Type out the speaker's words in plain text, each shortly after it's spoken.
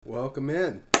welcome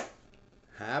in.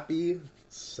 Happy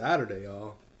Saturday,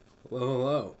 y'all. Hello,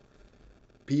 hello.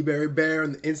 Peaberry Bear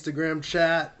in the Instagram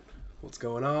chat. What's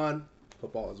going on?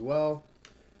 Hope all is well.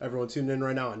 Everyone tuned in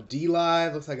right now on D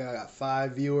Live. Looks like I got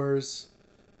 5 viewers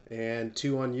and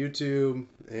 2 on YouTube.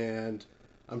 And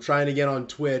I'm trying to get on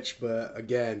Twitch, but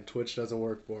again, Twitch doesn't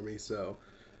work for me, so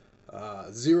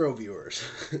 0 viewers.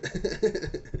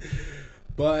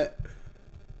 But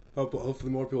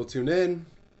hopefully more people tune in.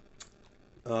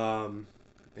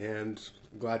 And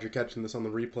I'm glad you're catching this on the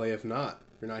replay. If not,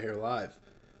 you're not here live.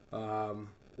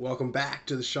 Welcome back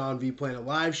to the Sean V Planet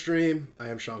live stream. I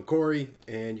am Sean Corey,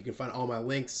 and you can find all my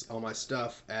links, all my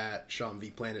stuff at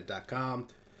SeanVPlanet.com.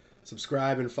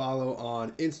 Subscribe and follow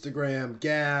on Instagram,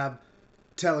 Gab,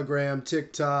 Telegram,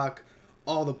 TikTok,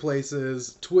 all the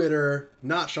places, Twitter,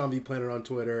 not Sean V Planet on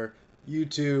Twitter,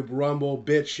 YouTube, Rumble,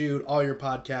 BitChute, all your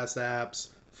podcast apps.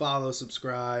 Follow,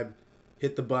 subscribe,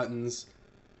 hit the buttons.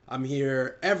 I'm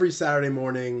here every Saturday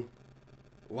morning,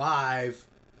 live,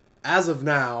 as of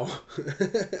now.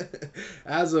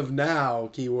 As of now,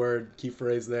 key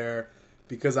phrase there,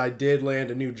 because I did land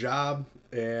a new job,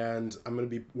 and I'm going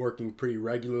to be working pretty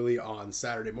regularly on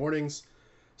Saturday mornings.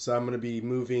 So I'm going to be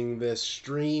moving this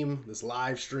stream, this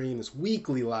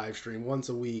weekly live stream, once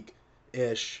a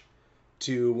week-ish,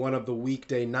 to one of the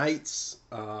weekday nights.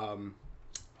 The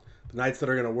nights that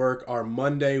are going to work are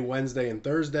Monday, Wednesday, and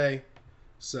Thursday.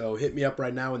 So hit me up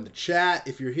right now in the chat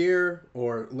if you're here,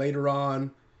 or later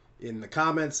on in the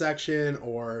comment section,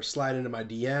 or slide into my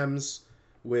DMs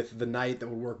with the night that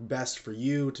would work best for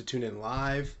you to tune in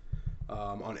live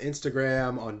on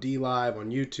Instagram, on DLive,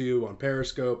 on YouTube, on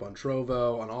Periscope, on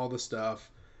Trovo, on all the stuff.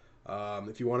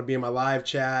 If you want to be in my live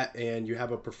chat and you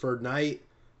have a preferred night,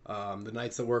 the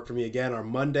nights that work for me again are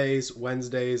Mondays,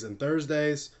 Wednesdays, and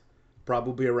Thursdays,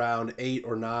 probably around 8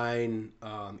 or 9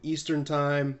 Eastern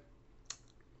time,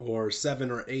 or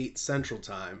 7 or 8 Central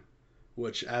Time,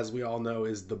 which, as we all know,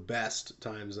 is the best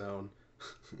time zone.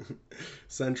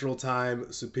 Central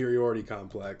Time Superiority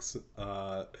Complex.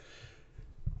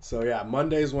 So yeah,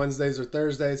 Mondays, Wednesdays, or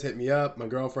Thursdays, hit me up. My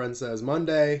girlfriend says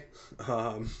Monday.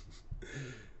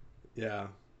 Yeah.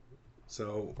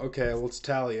 So, okay, let's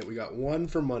tally it. We got 1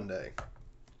 for Monday.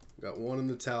 We got 1 in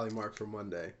the tally mark for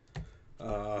Monday.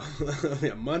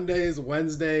 Yeah, Mondays,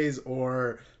 Wednesdays,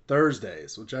 or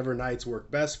Thursdays, whichever nights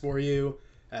work best for you,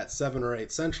 at 7 or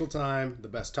 8 Central Time, the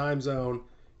best time zone.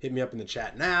 Hit me up in the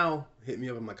chat now, hit me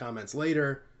up in my comments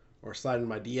later, or slide in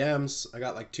my DMs. I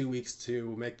got like 2 weeks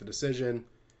to make the decision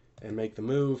and make the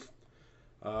move.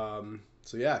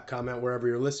 So yeah, comment wherever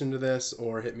you're listening to this,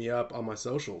 or hit me up on my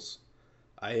socials.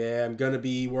 I am going to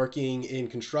be working in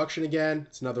construction again.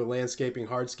 It's another landscaping,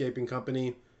 hardscaping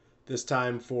company. This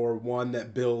time for one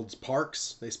that builds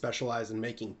parks. They specialize in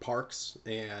making parks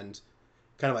and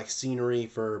kind of like scenery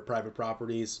for private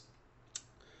properties.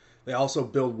 They also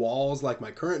build walls like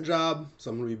my current job, so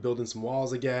I'm going to be building some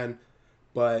walls again.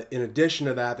 But in addition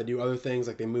to that, they do other things,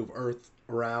 like they move earth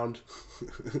around.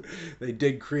 They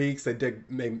dig creeks, they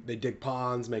dig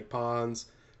ponds, make ponds,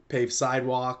 pave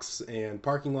sidewalks and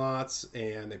parking lots,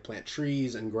 and they plant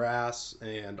trees and grass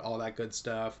and all that good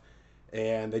stuff.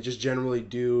 And they just generally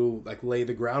do, like, lay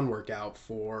the groundwork out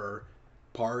for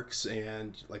parks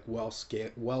and like well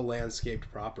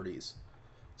landscaped properties.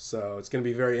 So it's going to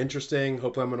be very interesting.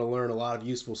 Hopefully I'm going to learn a lot of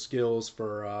useful skills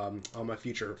for all my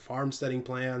future farmsteading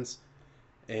plans.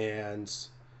 And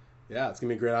yeah, it's going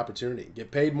to be a great opportunity.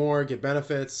 Get paid more, get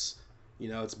benefits. You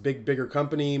know, it's a bigger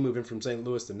company, moving from St.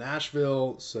 Louis to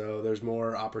Nashville, so there's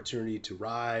more opportunity to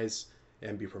rise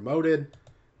and be promoted.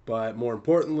 But more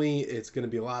importantly, it's going to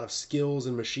be a lot of skills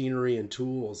and machinery and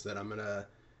tools that I'm going to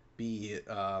be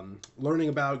learning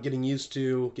about, getting used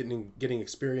to, getting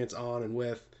experience on and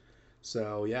with.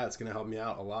 So yeah, it's going to help me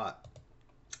out a lot.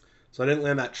 So I didn't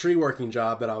land that tree working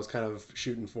job that I was kind of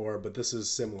shooting for, but this is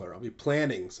similar. I'll be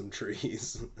planting some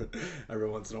trees every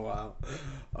once in a while.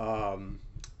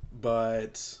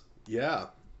 But yeah,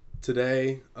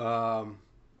 today, again,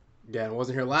 I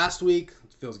wasn't here last week.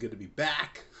 It feels good to be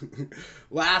back.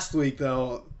 Last week,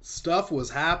 though, stuff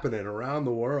was happening around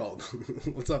the world.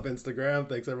 What's up, Instagram?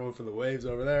 Thanks, everyone, for the waves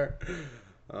over there.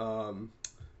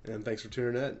 And thanks for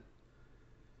tuning in.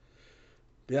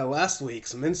 Yeah, last week,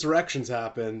 some insurrections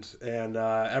happened, and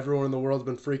everyone in the world's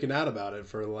been freaking out about it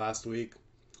for the last week.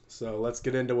 So let's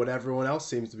get into what everyone else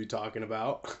seems to be talking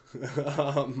about.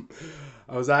 I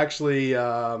was actually,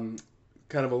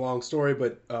 kind of a long story,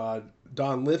 but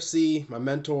Don Lifsey, my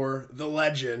mentor, the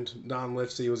legend, Don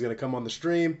Lifsey, was going to come on the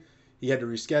stream. He had to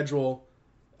reschedule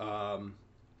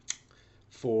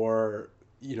for,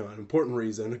 you know, an important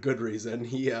reason, a good reason.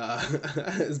 He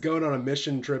is going on a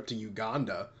mission trip to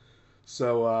Uganda.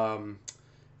 So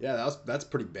yeah, that's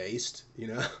pretty based, you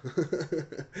know.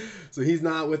 So he's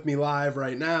not with me live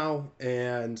right now,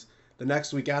 and the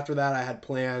next week after that, I had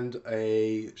planned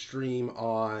a stream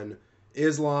on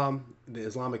Islam, the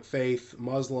Islamic faith,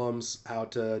 Muslims, how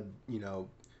to, you know,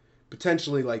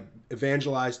 potentially like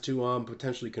evangelize to them,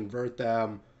 potentially convert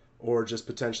them, or just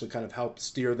potentially kind of help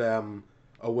steer them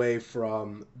away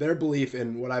from their belief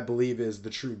in what I believe is the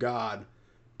true God,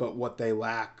 but what they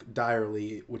lack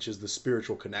direly, which is the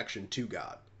spiritual connection to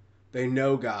God. They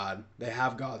know God, they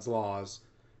have God's laws,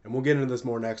 and we'll get into this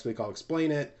more next week. I'll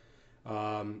explain it.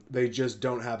 They just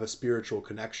don't have a spiritual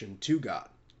connection to God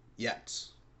yet.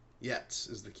 Yet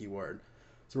is the key word.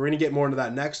 So we're going to get more into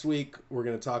that next week. We're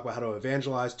going to talk about how to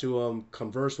evangelize to them,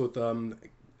 converse with them,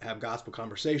 have gospel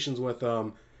conversations with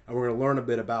them, and we're going to learn a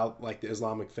bit about like the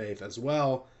Islamic faith as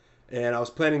well. And I was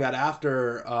planning that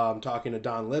after talking to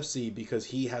Don Lifsey, because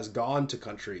he has gone to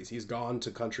countries. He's gone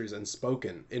to countries and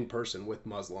spoken in person with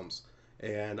Muslims,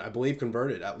 and I believe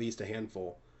converted at least a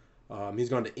handful. He's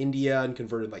gone to India and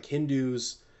converted like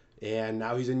Hindus, and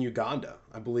now he's in Uganda.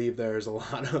 I believe there's a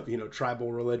lot of, you know,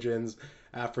 tribal religions,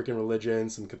 African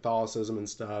religions, some Catholicism and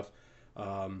stuff,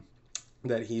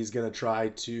 that he's going to try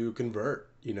to convert,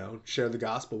 you know, share the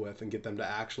gospel with and get them to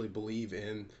actually believe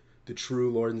in the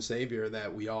true Lord and Savior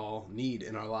that we all need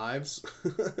in our lives,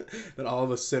 that all of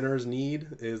us sinners need,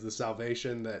 is the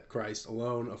salvation that Christ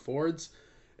alone affords.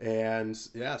 And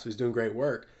yeah, so he's doing great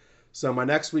work. So my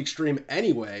next week's stream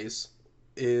anyways,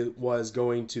 it was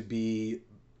going to be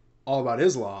all about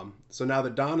Islam. So now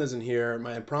that Don isn't here,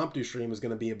 my impromptu stream is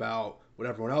going to be about what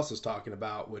everyone else is talking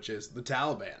about, which is the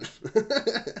Taliban.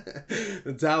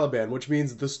 The Taliban, which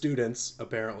means the students,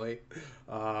 apparently.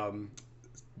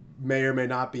 May or may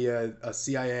not be a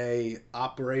CIA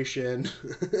operation,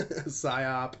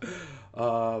 PSYOP.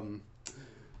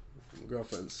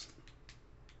 Girlfriends.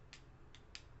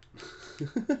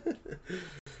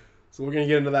 So we're going to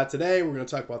get into that today. We're going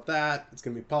to talk about that. It's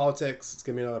going to be politics. It's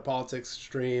going to be another politics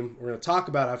stream. We're going to talk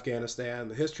about Afghanistan,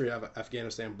 the history of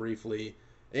Afghanistan briefly,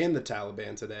 and the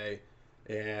Taliban today.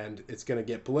 And it's going to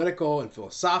get political and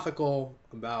philosophical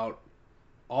about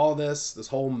all this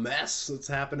whole mess that's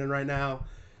happening right now.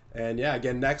 And yeah,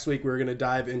 again, next week we're going to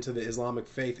dive into the Islamic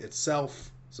faith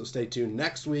itself. So stay tuned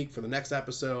next week for the next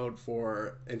episode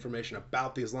for information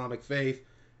about the Islamic faith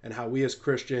and how we as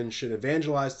Christians should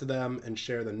evangelize to them and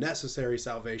share the necessary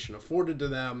salvation afforded to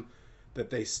them that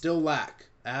they still lack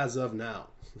as of now.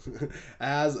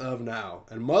 As of now.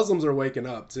 And Muslims are waking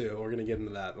up too. We're going to get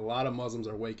into that. A lot of Muslims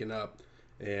are waking up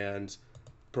and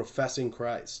professing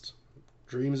Christ.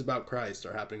 Dreams about Christ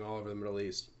are happening all over the Middle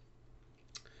East.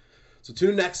 So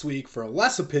tune in next week for a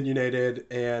less opinionated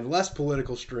and less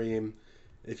political stream,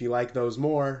 if you like those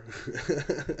more.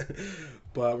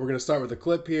 But we're going to start with a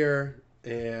clip here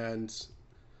and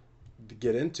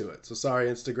get into it. So sorry,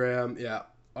 Instagram. Yeah,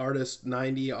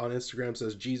 Artist90 on Instagram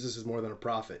says Jesus is more than a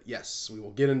prophet. Yes, we will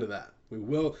get into that. We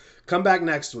will come back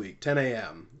next week, 10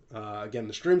 a.m. Again,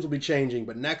 the streams will be changing,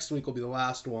 but next week will be the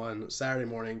last one, Saturday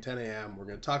morning, 10 a.m. We're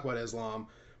going to talk about Islam.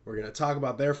 We're going to talk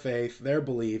about their faith, their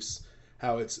beliefs,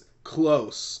 how it's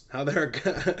close, how they're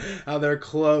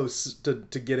close to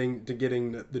getting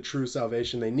the true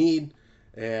salvation they need,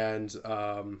 and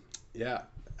yeah,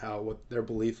 what their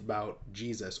belief about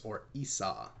Jesus, or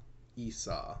Isa,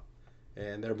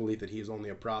 and their belief that he is only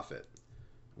a prophet.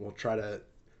 We'll try to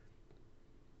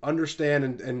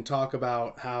understand and talk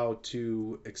about how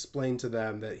to explain to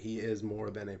them that he is more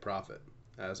than a prophet,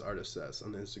 as Artist says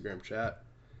on the Instagram chat.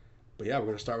 But yeah, we're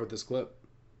going to start with this clip.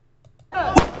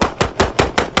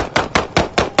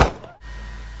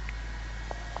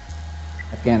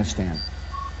 Afghanistan.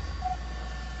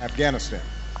 Afghanistan.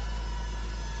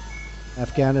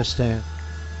 Afghanistan.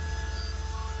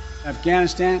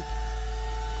 Afghanistan.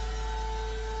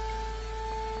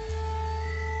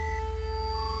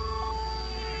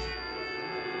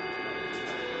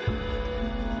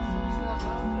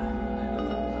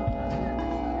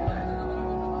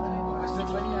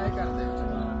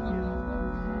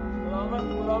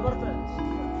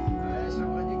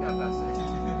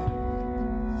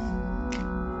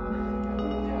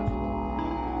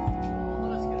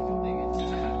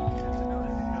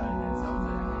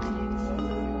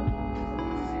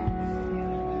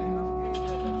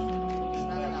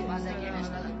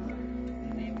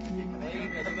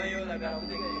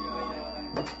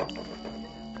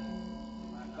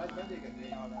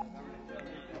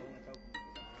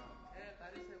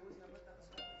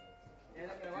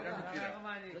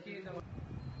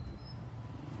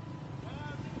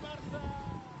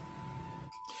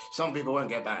 Some people won't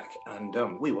get back,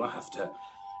 and we will have to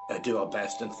do our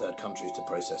best in third countries to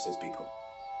process those people.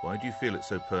 Why do you feel it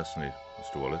so personally,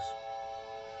 Mr. Wallace?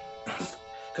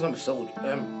 Because I'm a soldier.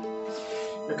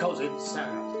 Because it's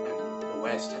the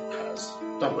West has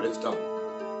done what it's done.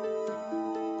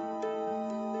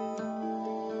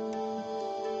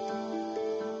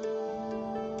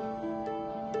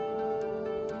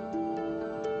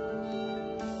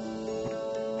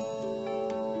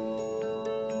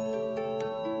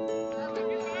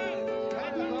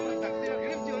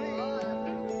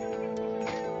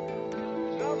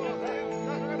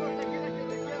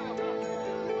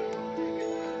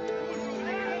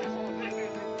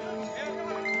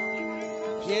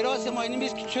 راست ما این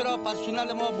نیست که چرا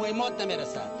پرسنل ما مهمات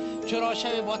نمیرسن، چرا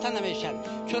شب وطن نمیشن،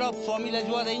 چرا فامیل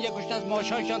زیاد اینجا کشته از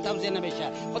ماشاشان توزیع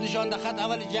نمیشه، خودشان در خط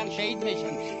اول جنگ شهید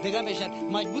میشن، دیگه میشن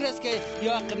مجبور است که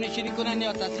یا عقب نشینی کنن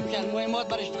یا تسلیم شن، مهمات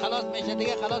برش خلاص میشه،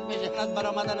 دیگه خلاص میشه. از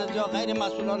برآمدن از یا غیر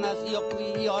مسئولان است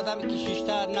یا آدمی که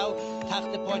شیشتر نو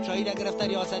تخت پادشاهی را گرفته،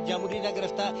 ریاست جمهوری را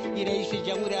گرفته، این رئیس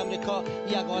جمهور امریکا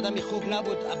یک آدمی خوب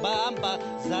نبود، هم به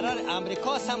ضرر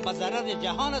امریکا هم به ضرر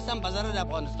جهان هم به ضرر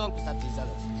افغانستان که 100%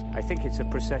 است. I think it's a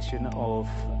procession of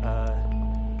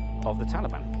the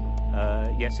Taliban.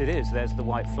 Yes, it is. There's the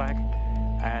white flag,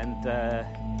 and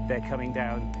they're coming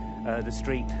down the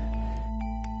street.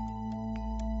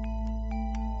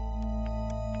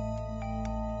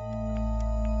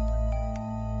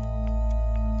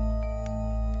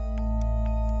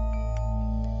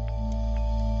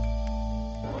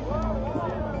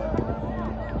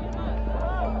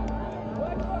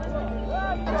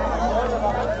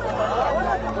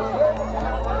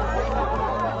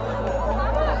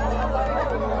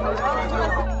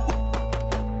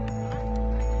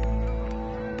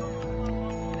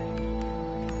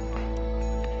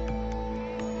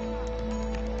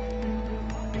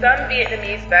 Some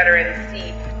Vietnamese veterans see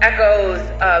echoes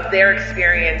of their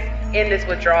experience in this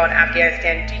withdrawal in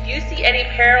Afghanistan. Do you see any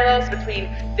parallels between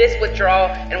this withdrawal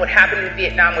and what happened in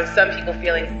Vietnam, with some people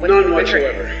feeling none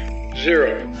whatsoever?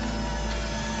 Zero.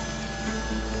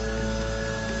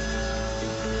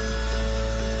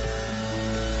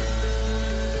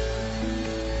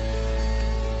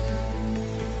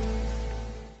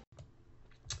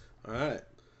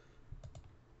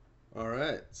 All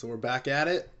right, so we're back at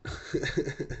it.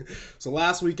 So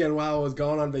last weekend while I was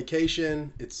gone on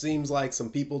vacation, it seems like some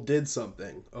people did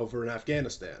something over in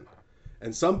Afghanistan.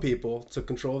 And some people took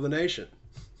control of the nation.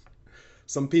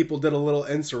 Some people did a little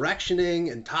insurrectioning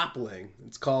and toppling.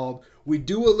 It's called, we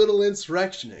do a little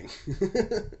insurrectioning.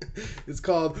 It's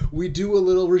called, we do a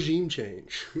little regime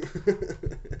change.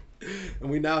 And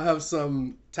we now have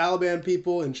some Taliban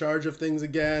people in charge of things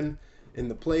again in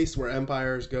the place where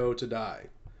empires go to die.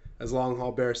 As Long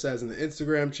Haul Bear says in the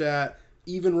Instagram chat,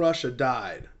 even Russia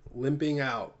died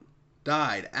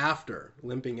after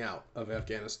limping out of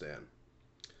Afghanistan.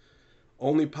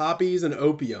 Only poppies and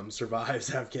opium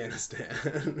survives Afghanistan.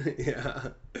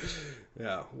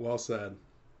 Yeah, well said.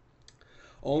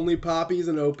 Only poppies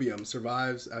and opium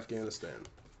survives Afghanistan.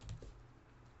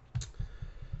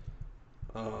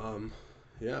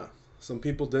 Yeah, some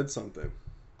people did something.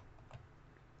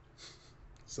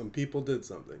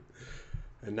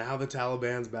 And now the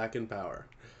Taliban's back in power.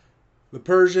 The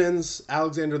Persians,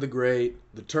 Alexander the Great,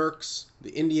 the Turks,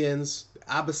 the Indians, the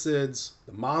Abbasids,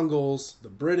 the Mongols, the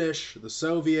British, the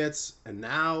Soviets, and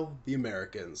now the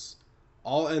Americans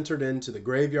all entered into the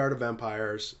graveyard of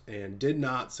empires and did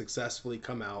not successfully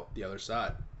come out the other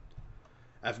side.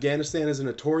 Afghanistan is a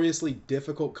notoriously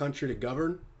difficult country to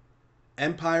govern.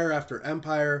 Empire after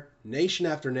empire, nation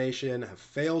after nation have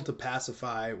failed to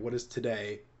pacify what is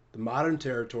today the modern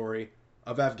territory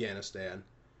of Afghanistan,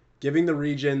 giving the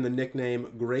region the nickname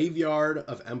Graveyard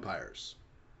of Empires.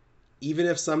 Even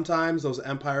if sometimes those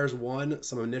empires won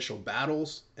some initial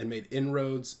battles and made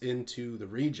inroads into the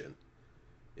region,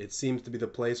 it seems to be the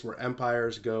place where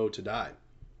empires go to die.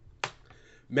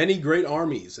 Many great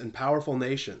armies and powerful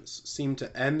nations seem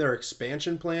to end their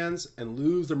expansion plans and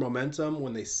lose their momentum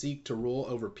when they seek to rule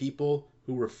over people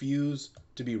who refuse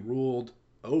to be ruled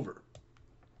over.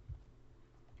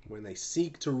 When they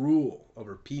seek to rule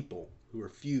over people who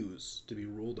refuse to be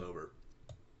ruled over.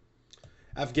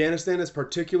 Afghanistan is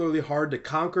particularly hard to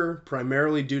conquer,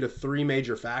 primarily due to three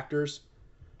major factors.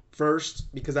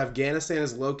 First, because Afghanistan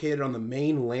is located on the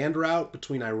main land route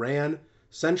between Iran,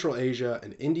 Central Asia,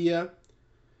 and India.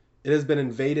 It has been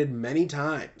invaded many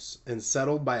times and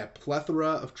settled by a plethora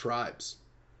of tribes,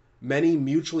 many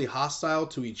mutually hostile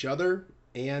to each other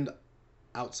and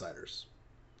outsiders.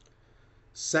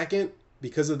 Second,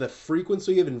 because of the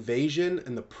frequency of invasion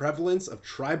and the prevalence of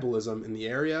tribalism in the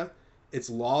area,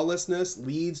 its lawlessness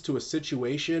leads to a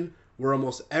situation where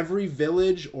almost every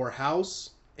village or house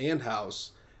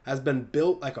has been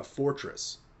built like a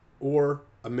fortress, or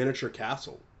a miniature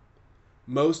castle.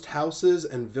 Most houses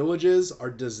and villages are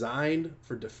designed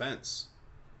for defense.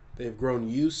 They have grown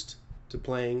used to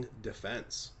playing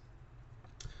defense.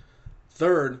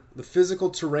 Third, the physical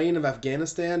terrain of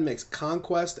Afghanistan makes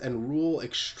conquest and rule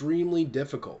extremely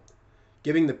difficult,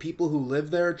 giving the people who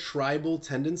live there tribal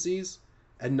tendencies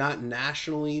and not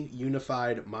nationally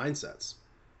unified mindsets.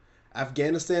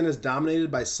 Afghanistan is dominated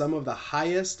by some of the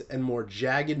highest and more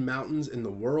jagged mountains in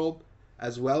the world,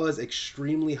 as well as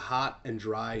extremely hot and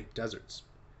dry deserts.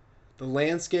 The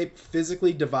landscape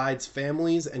physically divides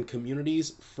families and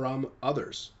communities from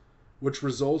others, which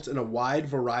results in a wide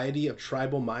variety of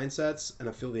tribal mindsets and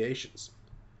affiliations.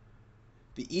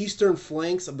 The eastern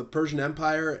flanks of the Persian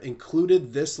Empire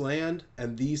included this land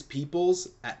and these peoples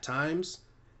at times,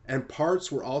 and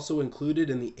parts were also included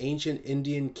in the ancient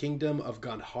Indian kingdom of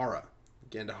Gandhara.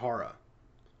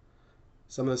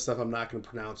 Some of this stuff I'm not going to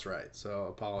pronounce right, so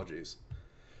apologies.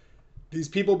 These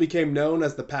people became known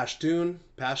as the Pashtun,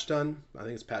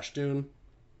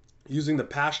 using the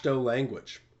Pashto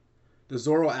language. The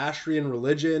Zoroastrian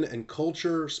religion and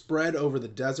culture spread over the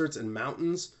deserts and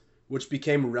mountains, which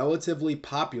became relatively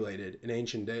populated in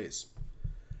ancient days.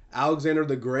 Alexander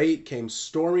the Great came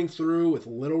storming through with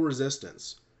little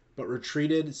resistance, but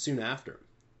retreated soon after,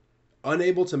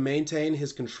 unable to maintain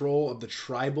his control of the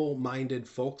tribal-minded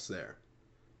folks there,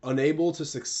 unable to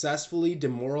successfully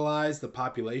demoralize the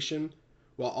population,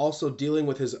 while also dealing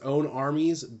with his own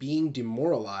armies being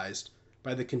demoralized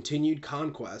by the continued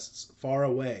conquests far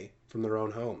away from their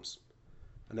own homes.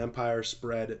 An empire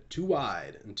spread too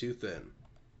wide and too thin,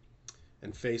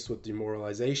 and faced with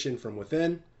demoralization from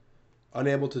within,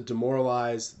 unable to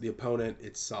demoralize the opponent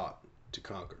it sought to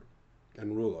conquer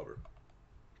and rule over.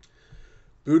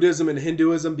 Buddhism and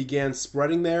Hinduism began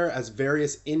spreading there as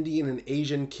various Indian and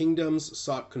Asian kingdoms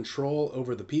sought control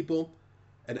over the people,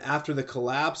 and after the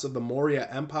collapse of the Maurya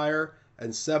Empire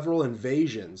and several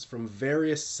invasions from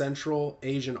various Central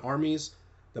Asian armies,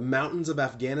 the mountains of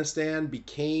Afghanistan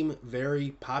became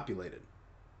very populated.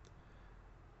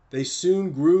 They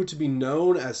soon grew to be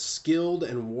known as skilled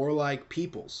and warlike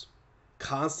peoples,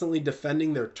 constantly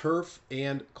defending their turf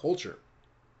and culture.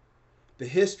 The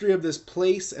history of this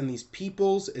place and these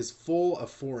peoples is full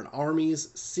of foreign armies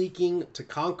seeking to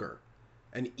conquer,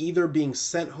 and either being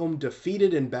sent home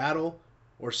defeated in battle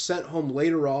or sent home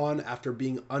later on after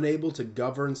being unable to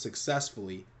govern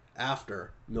successfully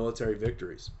after military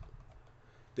victories.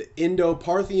 The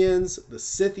Indo-Parthians, the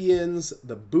Scythians,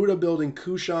 the Buddha-building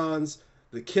Kushans,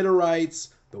 the Kidarites,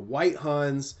 the White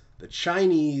Huns, the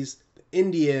Chinese, the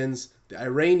Indians, the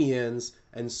Iranians,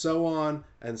 and so on,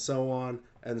 and so on,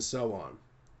 and so on.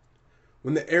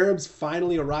 When the Arabs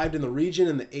finally arrived in the region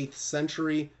in the 8th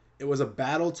century, it was a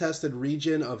battle-tested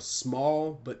region of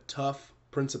small but tough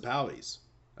principalities,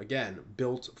 again,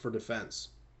 built for defense.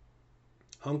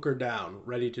 Hunkered down,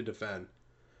 ready to defend.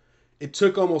 It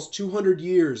took almost 200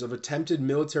 years of attempted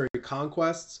military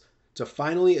conquests to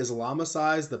finally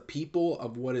Islamicize the people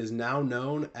of what is now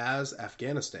known as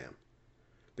Afghanistan.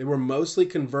 They were mostly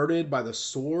converted by the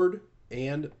sword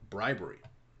and bribery.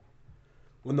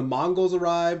 When the Mongols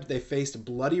arrived, they faced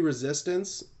bloody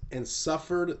resistance and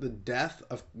suffered the death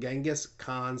of Genghis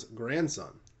Khan's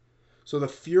grandson. So the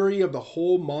fury of the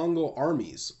whole Mongol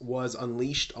armies was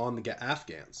unleashed on the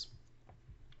Afghans,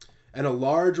 and a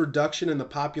large reduction in the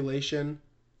population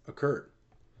occurred,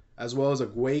 as well as a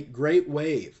great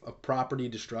wave of property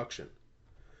destruction.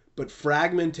 But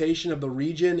fragmentation of the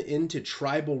region into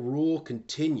tribal rule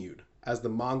continued as the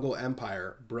Mongol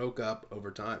Empire broke up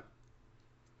over time.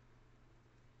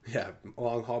 Yeah,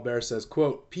 Long Haul Bear says,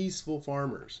 quote, peaceful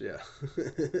farmers. Yeah.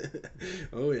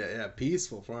 Oh, yeah,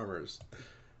 peaceful farmers.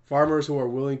 Farmers who are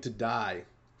willing to die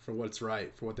for what's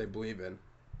right, for what they believe in,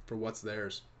 for what's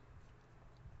theirs.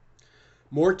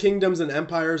 More kingdoms and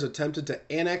empires attempted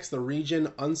to annex the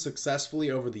region unsuccessfully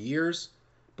over the years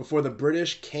before the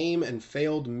British came and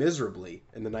failed miserably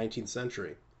in the 19th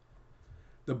century.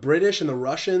 The British and the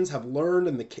Russians have learned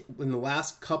in the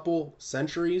last couple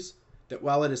centuries that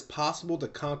while it is possible to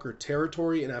conquer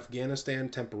territory in Afghanistan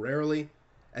temporarily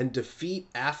and defeat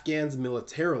Afghans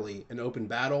militarily in open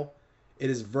battle, it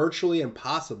is virtually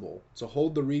impossible to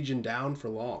hold the region down for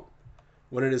long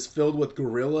when it is filled with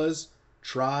guerrillas,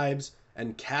 tribes,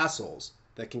 and castles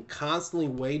that can constantly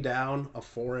weigh down a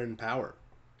foreign power.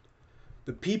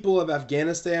 The people of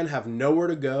Afghanistan have nowhere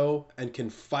to go and can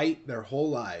fight their whole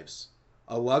lives,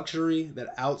 a luxury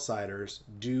that outsiders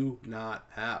do not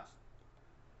have.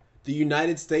 The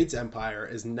United States Empire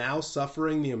is now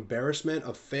suffering the embarrassment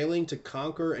of failing to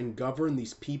conquer and govern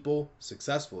these people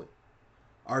successfully.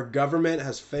 Our government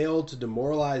has failed to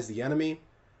demoralize the enemy,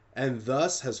 and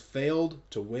thus has failed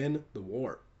to win the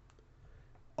war.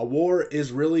 A war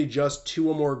is really just two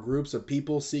or more groups of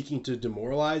people seeking to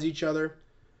demoralize each other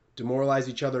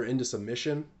into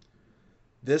submission.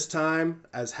 This time,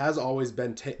 as has always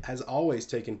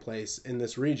taken place in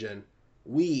this region,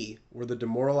 we were the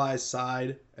demoralized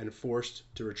side and forced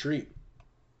to retreat.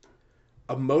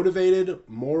 A motivated,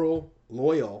 moral,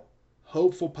 loyal,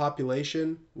 hopeful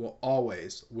population will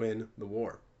always win the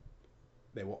war.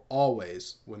 They will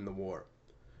always win the war.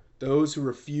 Those who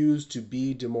refuse to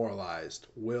be demoralized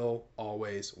will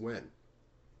always win.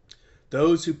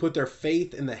 Those who put their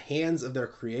faith in the hands of their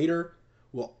Creator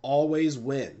will always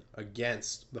win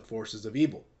against the forces of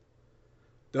evil.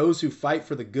 Those who fight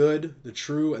for the good, the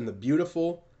true, and the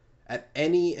beautiful at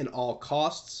any and all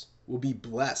costs will be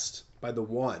blessed by the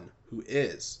one who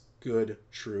is good,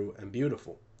 true, and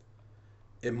beautiful.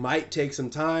 It might take some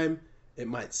time, it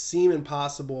might seem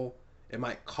impossible, it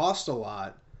might cost a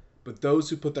lot, but those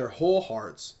who put their whole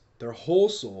hearts, their whole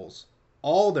souls,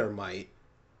 all their might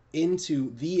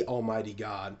into the Almighty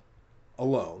God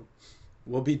alone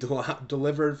will be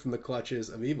delivered from the clutches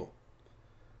of evil.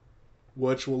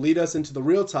 Which will lead us into the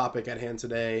real topic at hand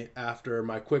today after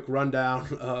my quick rundown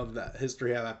of the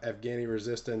history of Afghani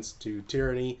resistance to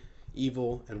tyranny,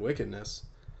 evil, and wickedness.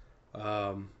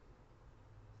 Hall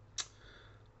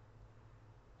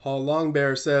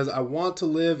Longbear says, I want to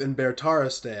live in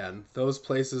Bertaristan. Those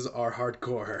places are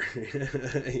hardcore.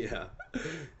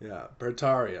 Yeah.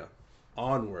 Bertaria.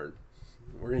 Onward.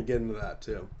 We're going to get into that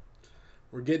too.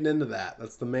 We're getting into that.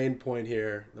 That's the main point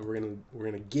here that we're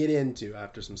gonna get into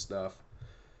after some stuff.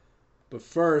 But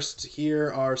first,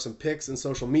 here are some pics and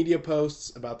social media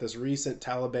posts about this recent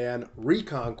Taliban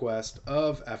reconquest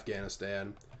of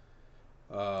Afghanistan.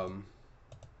 You're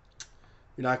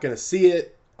not going to see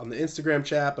it on the Instagram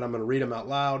chat, but I'm going to read them out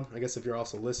loud, I guess if you're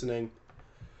also listening.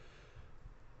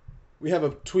 We have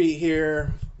a tweet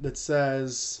here that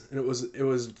says, and it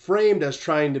was framed as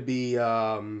trying to be,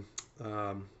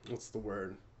 what's the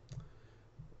word?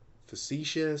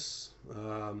 Facetious.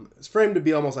 It's framed to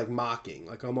be almost like mocking,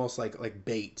 like almost like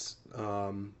bait,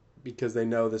 because they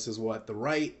know this is what the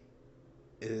right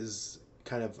is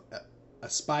kind of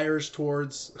aspires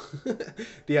towards,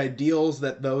 the ideals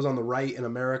that those on the right in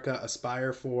America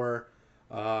aspire for,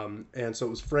 and so it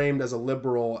was framed as a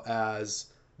liberal as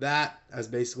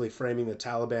basically framing the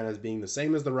Taliban as being the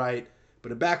same as the right,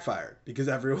 but it backfired because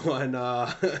everyone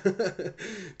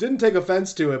didn't take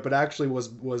offense to it, but actually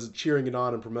was cheering it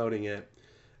on and promoting it.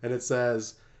 And it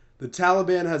says, the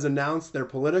Taliban has announced their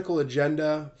political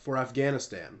agenda for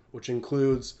Afghanistan, which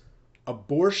includes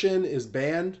abortion is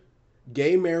banned,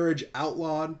 gay marriage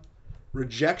outlawed,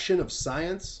 rejection of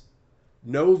science,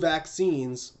 no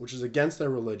vaccines, which is against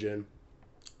their religion,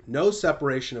 no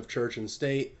separation of church and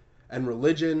state, and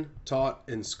religion taught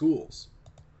in schools.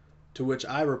 To which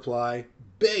I reply,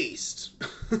 based.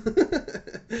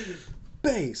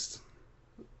 Based.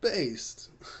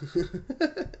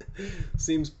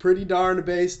 Seems pretty darn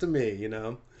based to me, you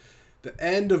know. The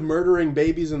end of murdering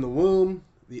babies in the womb,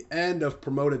 the end of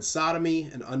promoted sodomy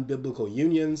and unbiblical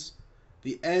unions,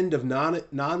 the end of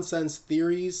nonsense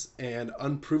theories and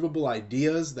unprovable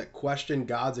ideas that question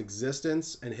God's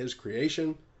existence and his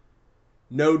creation,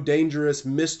 no dangerous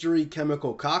mystery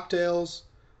chemical cocktails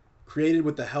created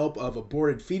with the help of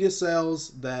aborted fetus cells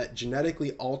that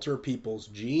genetically alter people's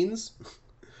genes,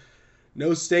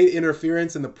 no state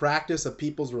interference in the practice of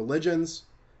people's religions,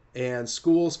 and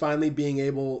schools finally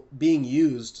being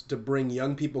used to bring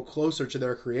young people closer to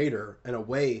their Creator and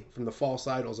away from the false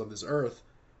idols of this earth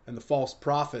and the false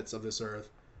prophets of this earth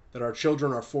that our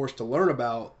children are forced to learn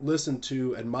about, listen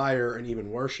to, admire, and even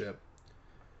worship.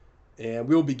 And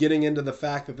we will be getting into the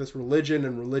fact that this religion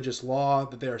and religious law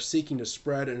that they are seeking to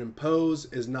spread and impose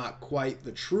is not quite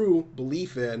the true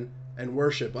belief in and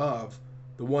worship of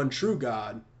the one true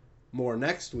God, more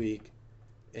next week.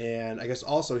 And I guess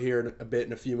also here a bit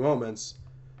in a few moments.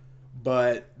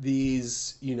 But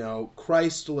these,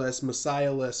 Christless,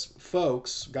 Messiahless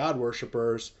folks, God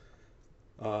worshipers,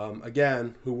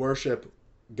 again, who worship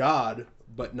God,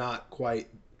 but not quite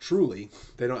truly,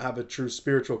 they don't have a true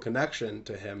spiritual connection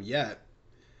to him yet,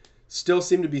 still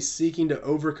seem to be seeking to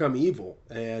overcome evil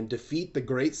and defeat the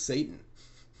great Satan.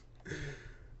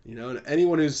 And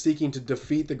anyone who's seeking to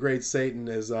defeat the great Satan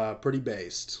is pretty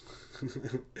based.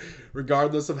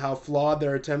 Regardless of how flawed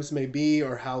their attempts may be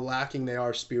or how lacking they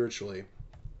are spiritually,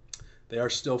 they are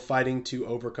still fighting to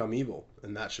overcome evil,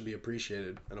 and that should be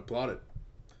appreciated and applauded.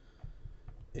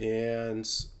 And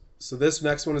so this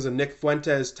next one is a Nick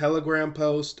Fuentes Telegram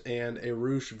post and a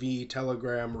Roosh V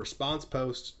Telegram response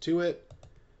post to it.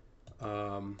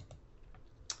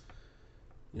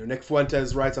 Nick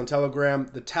Fuentes writes on Telegram,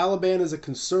 the Taliban is a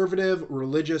conservative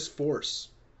religious force.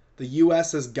 The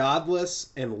U.S. is godless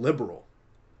and liberal.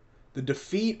 The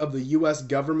defeat of the U.S.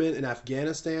 government in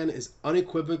Afghanistan is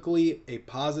unequivocally a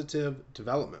positive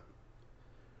development.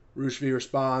 Rushdi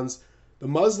responds, the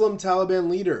Muslim Taliban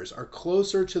leaders are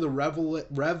closer to the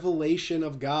revelation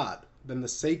of God than the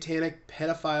satanic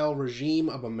pedophile regime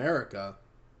of America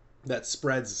that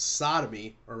spreads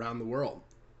sodomy around the world.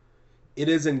 It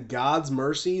is in God's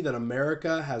mercy that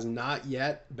America has not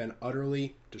yet been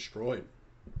utterly destroyed.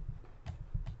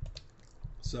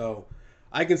 So,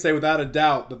 I can say without a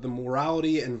doubt that the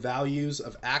morality and values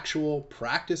of actual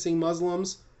practicing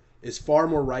Muslims is far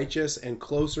more righteous and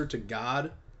closer to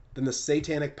God than the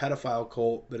satanic pedophile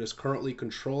cult that is currently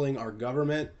controlling our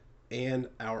government and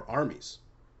our armies.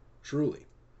 Truly.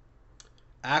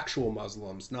 Actual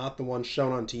Muslims, not the ones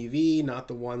shown on TV, not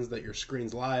the ones that your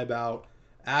screens lie about.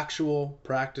 Actual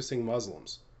practicing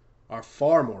Muslims are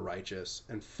far more righteous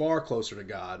and far closer to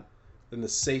God than the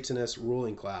Satanist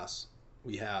ruling class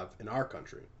we have in our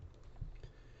country.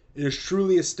 It is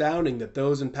truly astounding that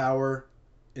those in power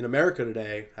in America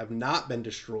today have not been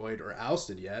destroyed or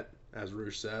ousted yet, as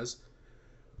Rush says,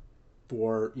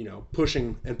 for,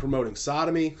 pushing and promoting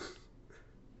sodomy,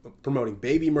 promoting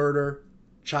baby murder,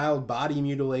 child body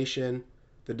mutilation,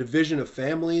 the division of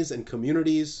families and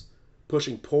communities,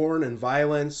 pushing porn and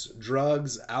violence,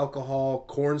 drugs, alcohol,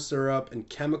 corn syrup, and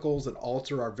chemicals that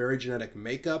alter our very genetic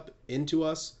makeup into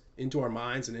us, into our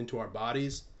minds, and into our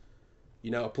bodies.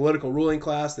 A political ruling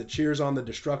class that cheers on the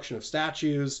destruction of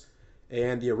statues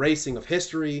and the erasing of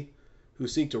history, who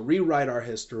seek to rewrite our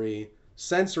history,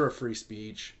 censor our free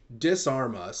speech,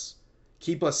 disarm us,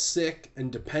 keep us sick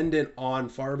and dependent on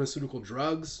pharmaceutical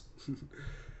drugs,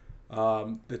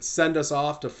 that send us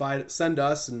off to fight, send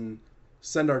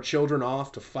our children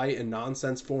off to fight in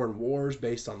nonsense foreign wars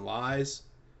based on lies,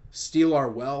 steal our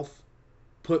wealth,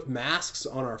 put masks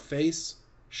on our face,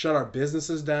 shut our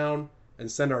businesses down, and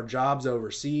send our jobs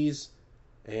overseas,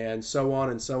 and so on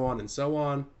and so on and so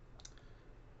on.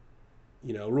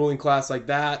 A ruling class like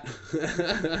that,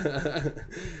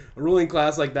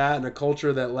 and a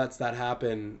culture that lets that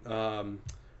happen,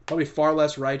 probably far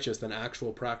less righteous than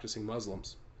actual practicing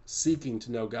Muslims seeking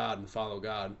to know God and follow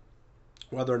God,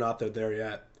 whether or not they're there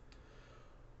yet.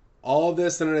 All of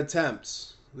this in an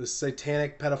attempt, this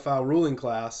satanic pedophile ruling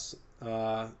class,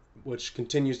 which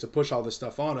continues to push all this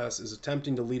stuff on us, is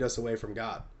attempting to lead us away from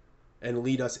God and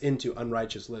lead us into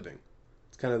unrighteous living.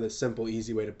 It's kind of the simple,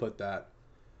 easy way to put that.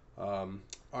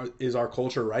 Is our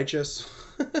culture righteous?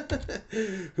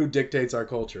 Who dictates our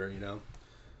culture,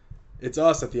 It's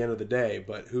us at the end of the day,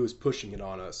 but who's pushing it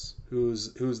on us?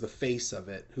 Who's the face of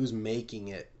it? Who's making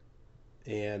it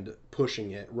and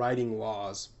pushing it, writing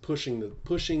laws, pushing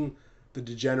the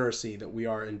degeneracy that we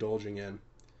are indulging in?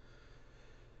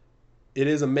 It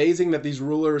is amazing that these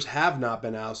rulers have not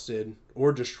been ousted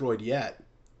or destroyed yet,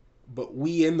 but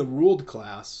we in the ruled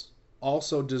class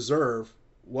also deserve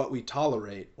what we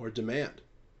tolerate or demand.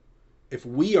 If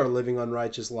we are living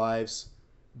unrighteous lives,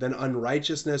 then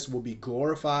unrighteousness will be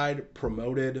glorified,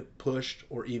 promoted, pushed,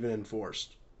 or even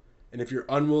enforced. And if you're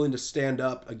unwilling to stand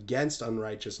up against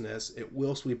unrighteousness, it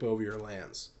will sweep over your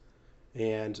lands.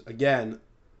 And again,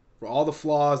 for all the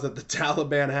flaws that the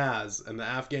Taliban has and the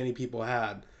Afghani people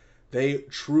had, they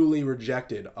truly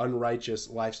rejected unrighteous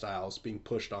lifestyles being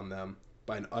pushed on them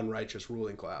by an unrighteous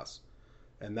ruling class.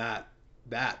 And that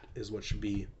is what should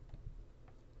be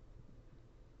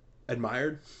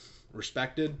admired,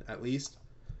 respected, at least.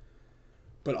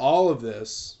 But all of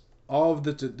this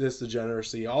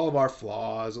degeneracy, all of our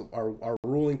flaws, our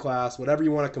ruling class, whatever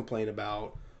you want to complain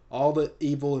about, all the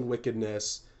evil and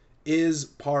wickedness is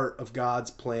part of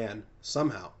God's plan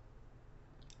somehow.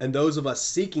 And those of us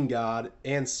seeking God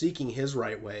and seeking his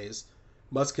right ways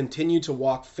must continue to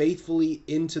walk faithfully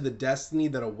into the destiny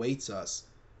that awaits us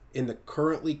in the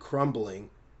currently crumbling,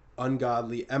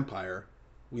 ungodly empire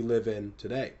we live in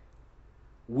today.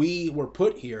 We were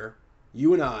put here,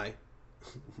 you and I,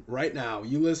 right now,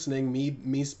 you listening,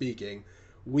 me speaking,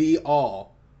 we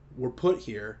all were put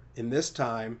here in this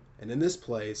time and in this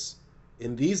place,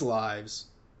 in these lives,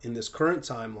 in this current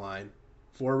timeline,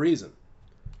 for a reason.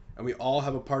 And we all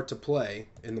have a part to play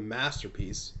in the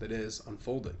masterpiece that is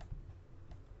unfolding.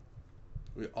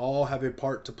 We all have a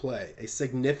part to play, a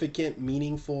significant,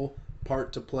 meaningful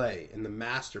part to play in the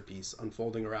masterpiece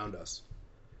unfolding around us.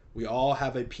 We all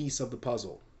have a piece of the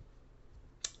puzzle.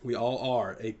 We all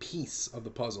are a piece of the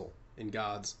puzzle in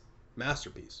God's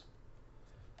masterpiece.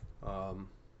 And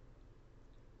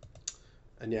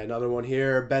yeah, another one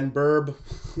here, Ben Burb,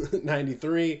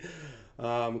 93.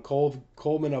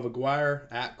 Coleman of Aguirre,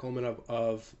 at Coleman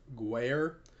of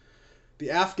Guire. The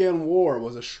Afghan war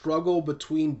was a struggle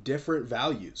between different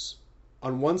values.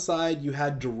 On one side, you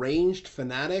had deranged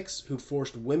fanatics who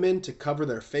forced women to cover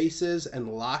their faces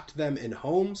and locked them in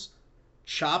homes,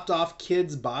 chopped off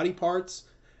kids' body parts,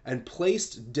 and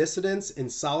placed dissidents in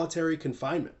solitary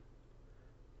confinement.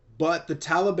 But the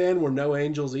Taliban were no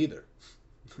angels either.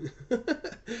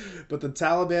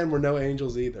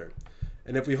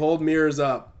 And if we hold mirrors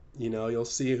up, you'll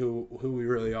see who we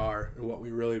really are and what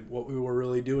we were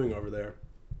really doing over there.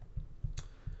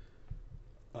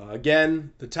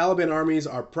 Again, the Taliban armies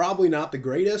are probably not the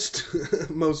greatest,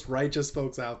 most righteous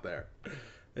folks out there.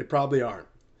 They probably aren't.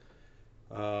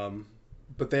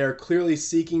 But they are clearly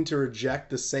seeking to reject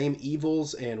the same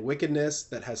evils and wickedness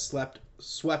that has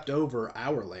swept over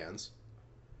our lands.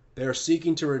 They are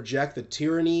seeking to reject the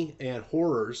tyranny and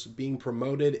horrors being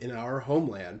promoted in our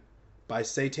homeland by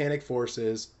satanic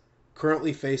forces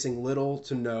currently facing little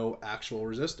to no actual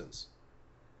resistance.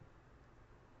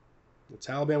 The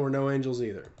Taliban were no angels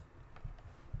either.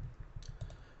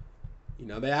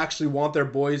 They actually want their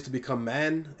boys to become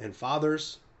men and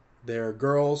fathers, their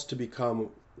girls to become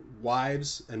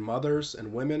wives and mothers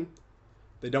and women.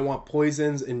 They don't want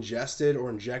poisons ingested or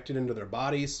injected into their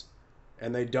bodies,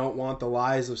 and they don't want the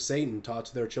lies of Satan taught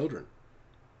to their children,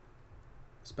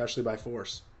 especially by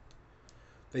force.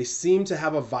 They seem to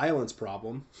have a violence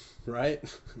problem, right?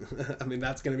 I mean,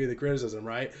 that's going to be the criticism,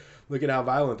 right? Look at how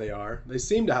violent they are. They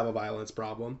seem to have a violence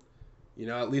problem.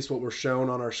 At least what we're shown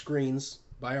on our screens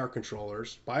by our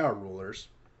controllers, by our rulers.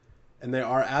 And they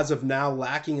are, as of now,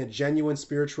 lacking a genuine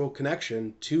spiritual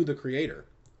connection to the Creator.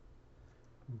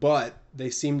 But they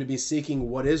seem to be seeking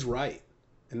what is right.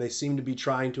 And they seem to be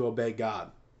trying to obey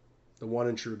God, the one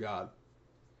and true God.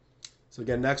 So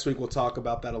again, next week we'll talk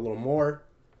about that a little more.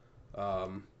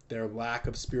 Their lack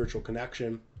of spiritual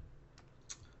connection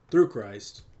through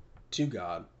Christ to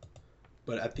God.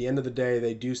 But at the end of the day,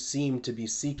 they do seem to be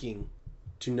seeking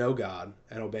to know God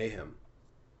and obey Him.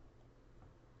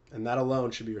 And that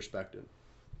alone should be respected.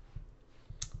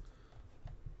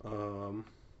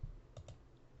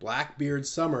 Blackbeard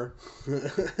summer.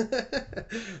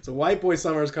 So white boy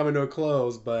summer is coming to a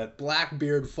close, but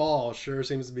Blackbeard fall sure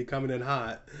seems to be coming in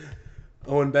hot.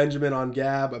 Owen Benjamin on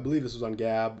Gab, I believe this was on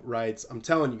Gab, writes, I'm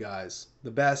telling you guys, the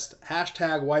best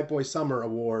 #WhiteBoySummer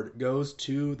award goes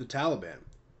to the Taliban,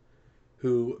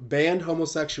 who banned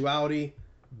homosexuality,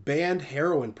 banned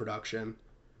heroin production,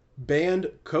 banned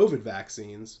COVID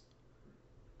vaccines,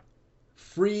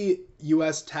 free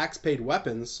U.S. tax-paid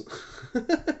weapons,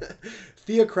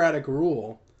 theocratic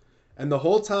rule, and the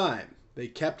whole time they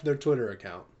kept their Twitter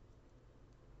account.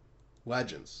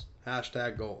 Legends.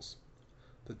 #goals.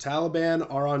 The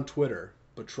Taliban are on Twitter,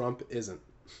 but Trump isn't.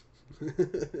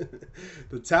 The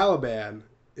Taliban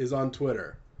is on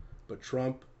Twitter, but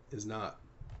Trump is not.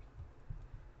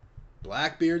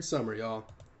 Blackbeard summer, y'all.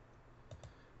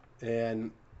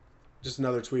 And just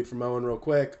another tweet from Owen real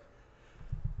quick.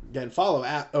 Again, follow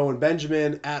at Owen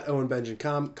Benjamin, at Owen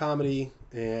Benjamin Comedy,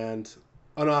 and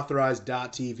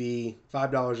unauthorized.tv,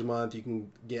 $5 a month. You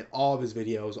can get all of his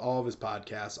videos, all of his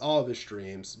podcasts, all of his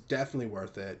streams. Definitely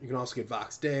worth it. You can also get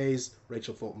Vox Days,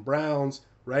 Rachel Fulton Brown's,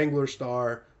 Wrangler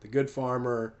Star, The Good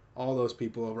Farmer, all those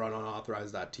people over on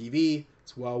unauthorized.tv.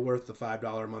 It's well worth the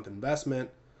 $5 a month investment.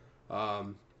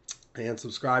 And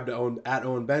subscribe to at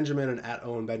Owen Benjamin and at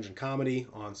Owen Benjamin Comedy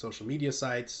on social media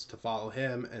sites to follow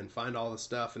him and find all the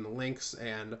stuff and the links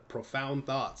and profound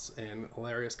thoughts and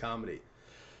hilarious comedy.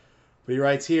 But he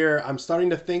writes here, I'm starting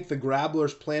to think the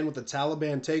Grabblers' plan with the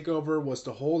Taliban takeover was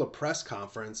to hold a press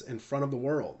conference in front of the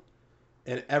world,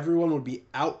 and everyone would be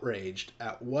outraged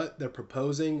at what they're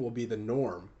proposing will be the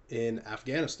norm in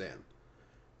Afghanistan.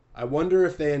 I wonder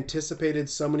if they anticipated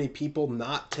so many people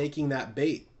not taking that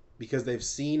bait because they've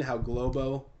seen how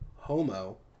Globo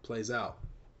Homo plays out.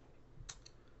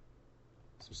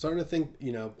 So I'm starting to think,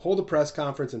 hold a press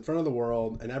conference in front of the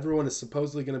world, and everyone is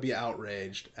supposedly going to be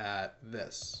outraged at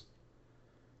this.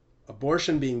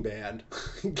 Abortion being banned,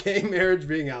 gay marriage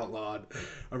being outlawed,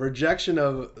 a rejection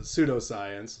of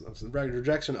pseudoscience, a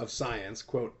rejection of science,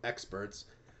 quote, experts,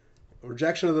 a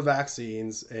rejection of the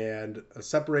vaccines, and a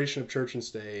separation of church and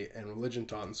state and religion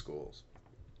taught in schools.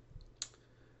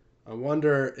 I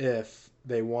wonder if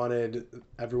they wanted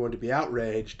everyone to be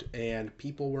outraged and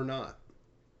people were not,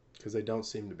 because they don't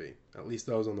seem to be, at least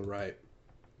those on the right.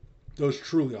 Those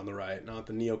truly on the right, not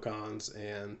the neocons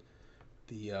and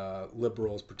the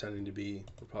liberals pretending to be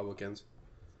Republicans.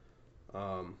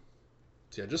 So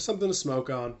yeah, just something to smoke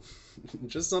on.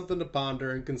 Just something to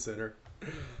ponder and consider.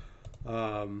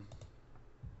 Again,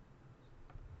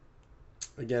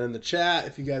 in the chat,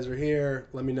 if you guys are here,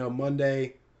 let me know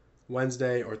Monday,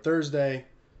 Wednesday, or Thursday.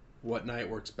 what night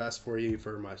works best for you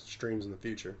for my streams in the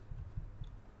future.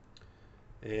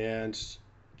 And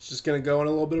just going to go on a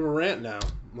little bit of a rant now.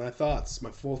 My thoughts,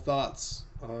 my full thoughts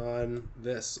on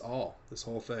this whole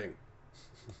thing.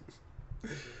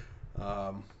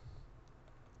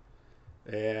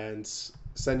 And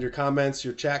send your comments,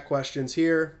 your chat questions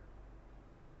here.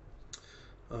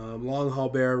 Long Haul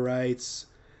Bear writes,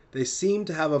 they seem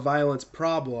to have a violence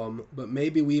problem, but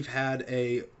maybe we've had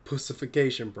a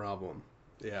pussification problem.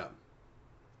 Yeah.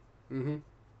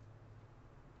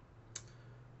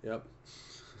 Yep.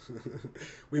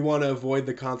 We want to avoid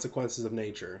the consequences of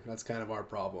nature. That's kind of our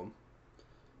problem.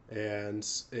 And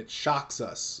it shocks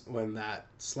us when that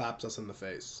slaps us in the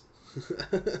face.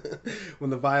 When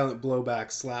the violent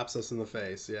blowback slaps us in the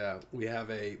face. Yeah, we have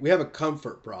a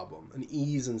comfort problem, an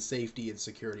ease and safety and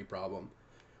security problem.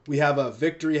 We have a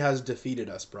victory has defeated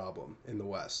us problem in the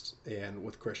West and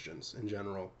with Christians in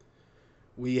general.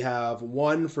 We have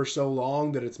won for so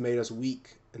long that it's made us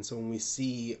weak. And so when we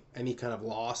see any kind of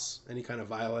loss, any kind of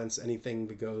violence, anything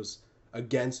that goes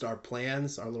against our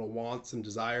plans, our little wants and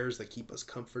desires that keep us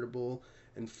comfortable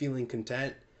and feeling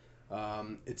content,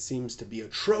 it seems to be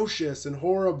atrocious and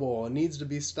horrible and needs to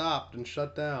be stopped and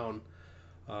shut down.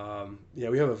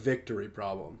 We have a victory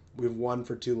problem. We've won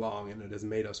for too long and it has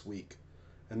made us weak.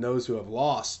 And those who have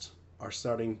lost are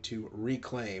starting to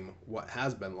reclaim what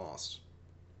has been lost.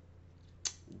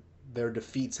 Their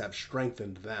defeats have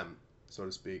strengthened them, so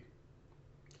to speak.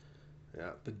 Yeah,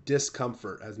 the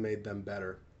discomfort has made them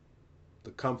better.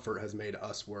 The comfort has made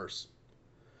us worse.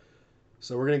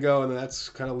 So we're going to go, and that's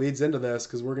kind of leads into this,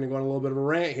 because we're going to go on a little bit of a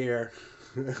rant here.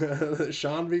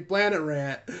 Sean v. Planet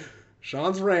rant.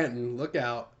 Sean's ranting. Look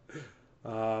out.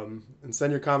 And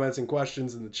send your comments and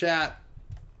questions in the chat.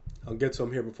 I'll get to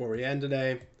them here before we end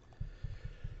today.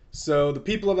 So the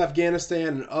people of Afghanistan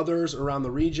and others around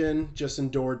the region just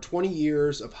endured 20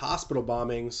 years of hospital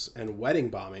bombings and wedding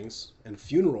bombings and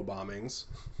funeral bombings,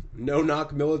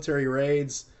 no-knock military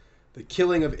raids, the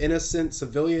killing of innocent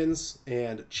civilians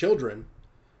and children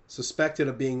suspected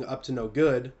of being up to no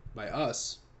good by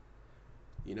us.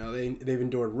 You know, they've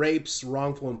endured rapes,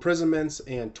 wrongful imprisonments,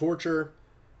 and torture.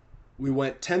 We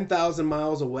went 10,000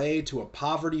 miles away to a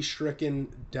poverty-stricken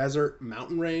desert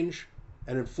mountain range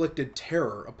and inflicted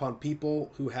terror upon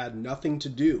people who had nothing to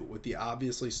do with the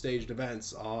obviously staged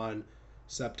events on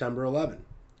September 11,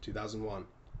 2001.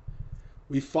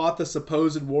 We fought the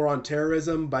supposed war on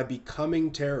terrorism by becoming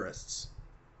terrorists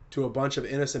to a bunch of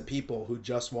innocent people who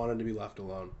just wanted to be left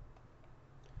alone.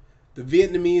 The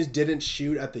Vietnamese didn't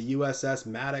shoot at the USS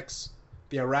Maddox.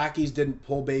 The Iraqis didn't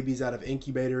pull babies out of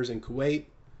incubators in Kuwait.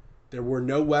 There were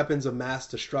no weapons of mass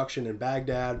destruction in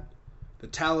Baghdad. The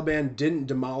Taliban didn't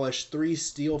demolish 3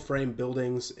 steel frame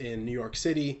buildings in New York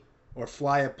City or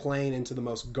fly a plane into the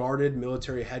most guarded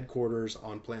military headquarters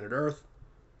on planet Earth.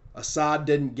 Assad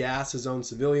didn't gas his own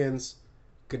civilians.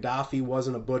 Gaddafi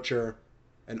wasn't a butcher.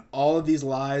 And all of these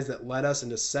lies that led us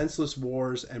into senseless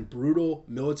wars and brutal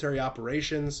military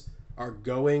operations are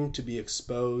going to be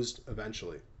exposed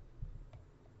eventually.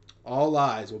 All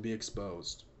lies will be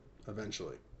exposed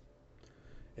eventually.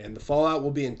 And the fallout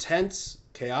will be intense,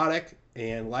 chaotic,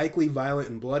 and likely violent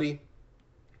and bloody.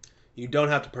 You don't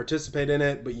have to participate in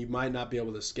it, but you might not be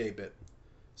able to escape it.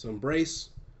 So embrace.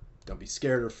 Don't be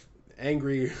scared or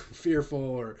angry, fearful,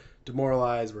 or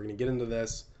demoralized. We're going to get into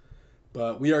this.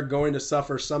 But we are going to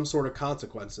suffer some sort of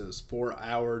consequences for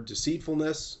our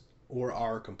deceitfulness, or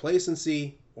our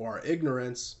complacency, or our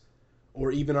ignorance,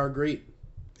 or even our greed.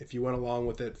 If you went along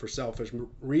with it for selfish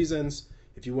reasons,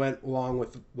 if you went along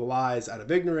with the lies out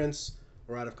of ignorance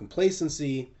or out of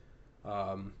complacency,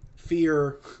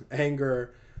 fear,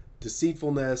 anger,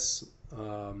 deceitfulness,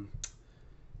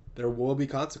 there will be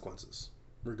consequences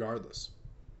regardless.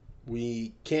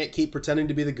 We can't keep pretending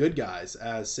to be the good guys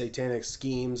as satanic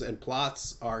schemes and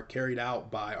plots are carried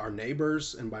out by our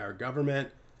neighbors and by our government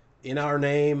in our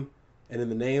name and in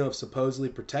the name of supposedly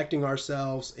protecting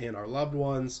ourselves and our loved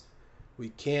ones. We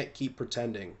can't keep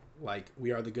pretending like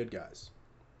we are the good guys.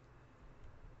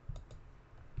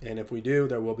 And if we do,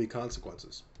 there will be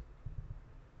consequences.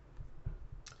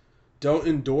 Don't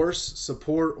endorse,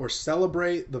 support, or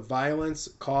celebrate the violence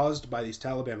caused by these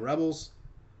Taliban rebels,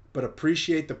 but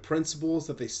appreciate the principles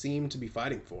that they seem to be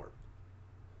fighting for.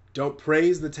 Don't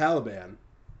praise the Taliban,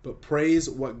 but praise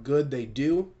what good they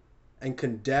do and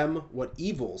condemn what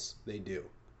evils they do.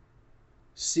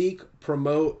 Seek,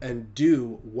 promote, and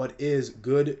do what is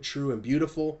good, true, and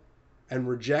beautiful, and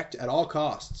reject at all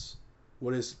costs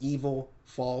what is evil,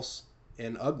 false,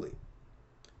 and ugly.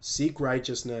 Seek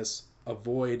righteousness,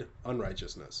 avoid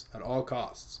unrighteousness at all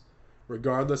costs,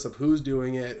 regardless of who's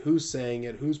doing it, who's saying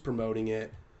it, who's promoting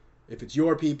it. If it's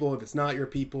your people, if it's not your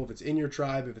people, if it's in your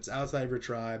tribe, if it's outside of your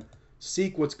tribe,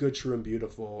 seek what's good, true, and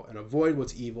beautiful, and avoid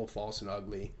what's evil, false, and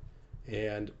ugly,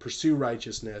 and pursue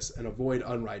righteousness and avoid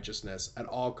unrighteousness at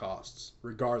all costs,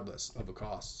 regardless of the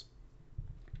costs.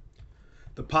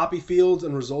 The poppy fields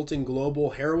and resulting global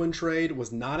heroin trade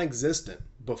was non-existent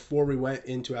before we went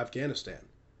into Afghanistan.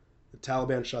 The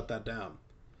Taliban shut that down.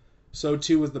 So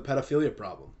too was the pedophilia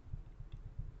problem.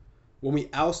 When we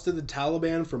ousted the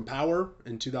Taliban from power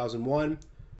in 2001,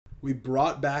 we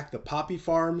brought back the poppy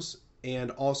farms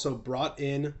and also brought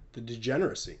in the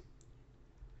degeneracy.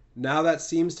 Now that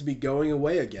seems to be going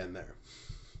away again there.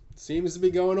 Seems to be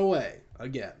going away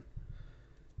again.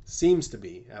 Seems to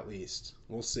be, at least.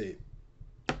 We'll see.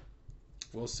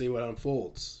 We'll see what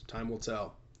unfolds. Time will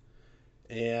tell.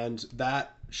 And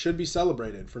that should be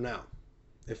celebrated for now.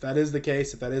 If that is the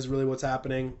case, if that is really what's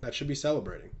happening, that should be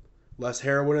celebrating. Less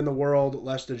heroin in the world,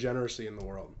 less degeneracy in the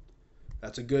world.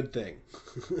 That's a good thing,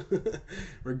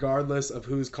 regardless of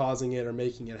who's causing it or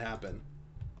making it happen.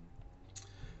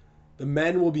 The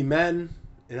men will be men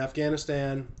in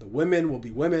Afghanistan, the women will be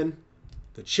women,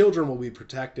 the children will be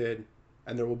protected,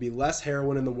 and there will be less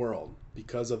heroin in the world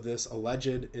because of this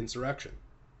alleged insurrection.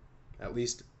 At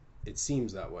least it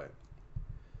seems that way.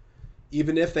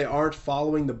 Even if they aren't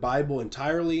following the Bible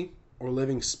entirely or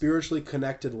living spiritually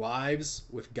connected lives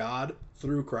with God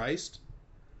through Christ,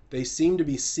 they seem to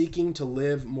be seeking to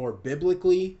live more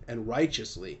biblically and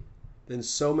righteously than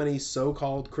so many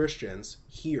so-called Christians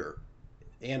here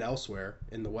and elsewhere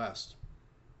in the West.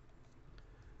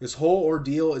 This whole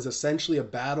ordeal is essentially a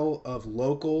battle of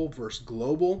local versus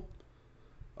global.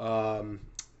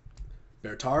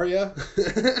 Bertaria.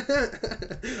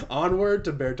 Onward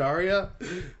to Bertaria.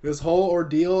 This whole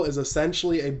ordeal is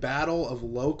essentially a battle of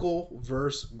local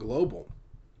versus global.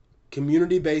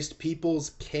 Community-based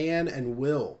peoples can and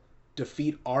will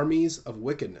defeat armies of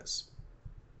wickedness.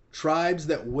 Tribes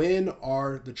that win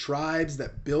are the tribes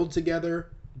that build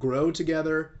together, grow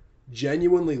together,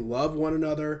 genuinely love one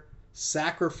another,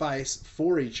 sacrifice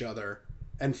for each other,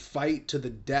 and fight to the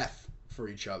death for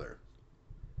each other.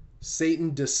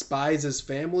 Satan despises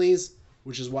families,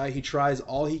 which is why he tries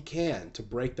all he can to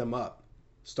break them up,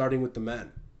 starting with the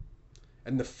men.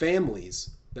 And the families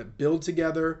that build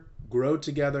together, grow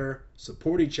together,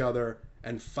 support each other,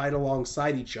 and fight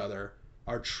alongside each other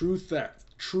are true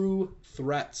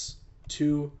threats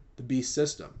to the beast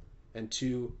system and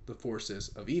to the forces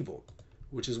of evil,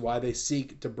 which is why they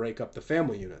seek to break up the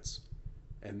family units,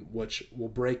 and which will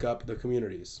break up the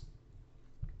communities,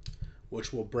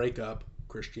 which will break up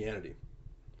Christianity.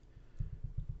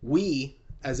 We,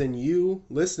 as in you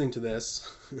listening to this,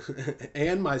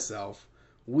 and myself,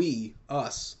 we,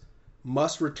 us,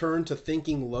 must return to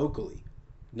thinking locally,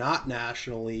 not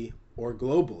nationally or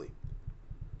globally.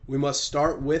 We must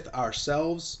start with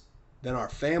ourselves, then our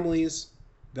families,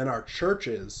 then our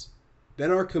churches,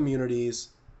 then our communities,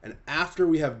 and after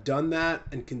we have done that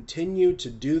and continue to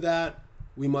do that,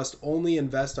 we must only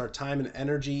invest our time and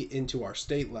energy into our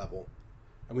state level.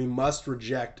 And we must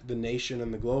reject the nation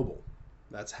and the global.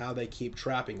 That's how they keep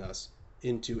trapping us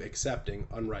into accepting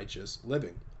unrighteous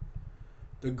living.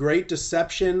 The great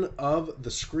deception of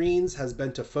the screens has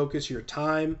been to focus your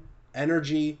time,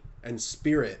 energy, and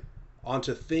spirit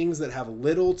onto things that have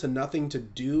little to nothing to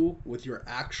do with your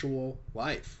actual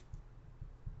life.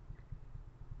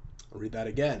 I'll read that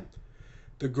again.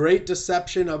 The great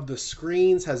deception of the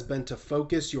screens has been to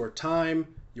focus your time,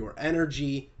 your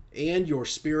energy, and your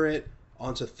spirit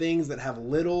onto things that have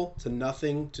little to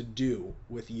nothing to do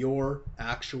with your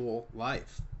actual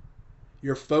life.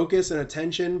 Your focus and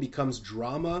attention becomes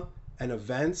drama and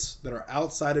events that are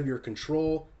outside of your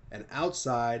control and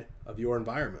outside of your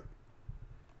environment.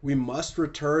 We must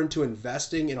return to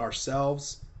investing in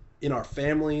ourselves, in our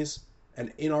families,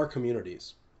 and in our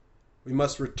communities. We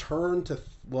must return to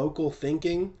local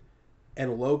thinking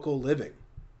and local living.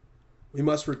 We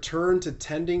must return to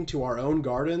tending to our own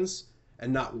gardens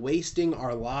and not wasting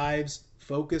our lives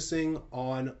focusing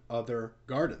on other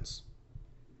gardens.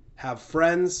 Have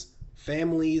friends,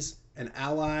 families, and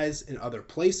allies in other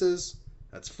places.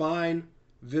 That's fine.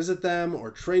 Visit them or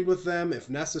trade with them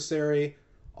if necessary.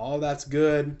 All that's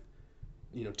good,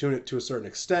 to a certain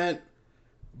extent.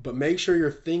 But make sure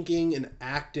you're thinking and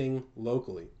acting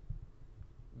locally.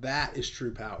 That is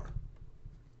true power.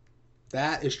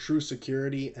 That is true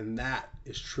security, and that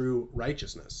is true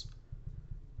righteousness.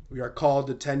 We are called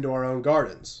to tend to our own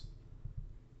gardens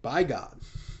by God.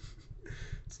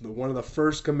 It's one of the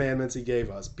first commandments he gave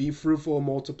us. Be fruitful and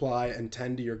multiply and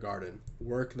tend to your garden.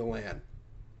 Work the land.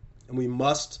 And we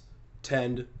must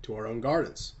tend to our own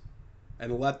gardens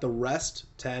and let the rest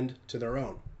tend to their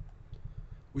own.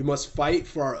 We must fight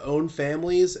for our own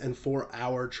families and for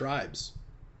our tribes,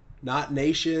 not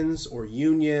nations or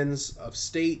unions of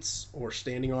states or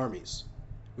standing armies.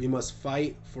 We must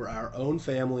fight for our own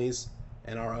families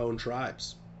and our own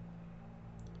tribes.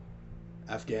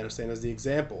 Afghanistan is the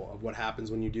example of what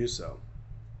happens when you do so.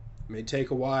 It may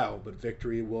take a while, but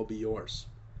victory will be yours.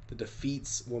 The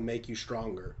defeats will make you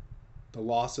stronger. The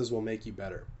losses will make you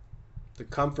better. The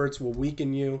comforts will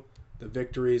weaken you. The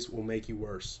victories will make you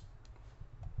worse.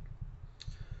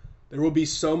 There will be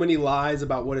so many lies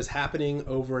about what is happening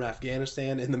over in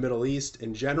Afghanistan, in the Middle East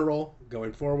in general,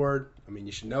 going forward. I mean,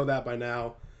 you should know that by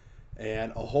now.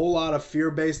 And a whole lot of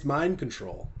fear-based mind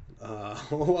control. A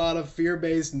whole lot of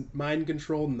fear-based mind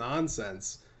control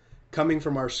nonsense coming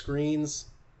from our screens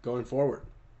going forward.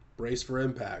 Brace for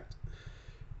impact.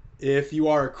 If you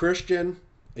are a Christian,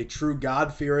 a true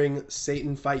God-fearing,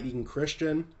 Satan-fighting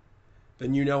Christian,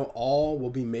 then you know all will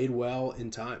be made well in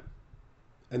time.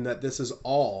 And that this is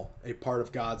all a part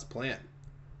of God's plan,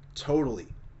 totally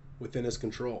within his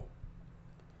control.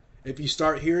 If you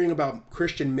start hearing about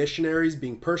Christian missionaries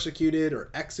being persecuted or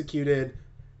executed,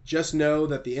 just know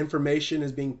that the information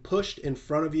is being pushed in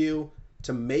front of you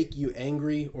to make you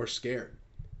angry or scared.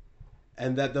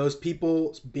 And that those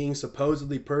people being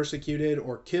supposedly persecuted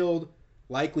or killed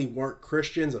likely weren't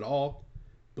Christians at all,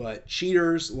 but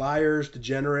cheaters, liars,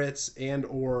 degenerates, and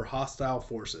or hostile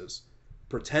forces,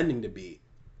 pretending to be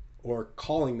or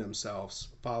calling themselves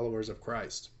followers of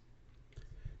Christ.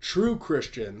 True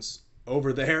Christians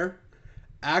over there,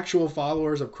 actual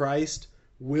followers of Christ,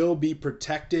 will be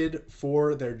protected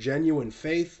for their genuine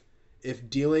faith if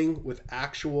dealing with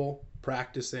actual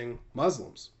practicing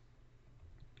Muslims.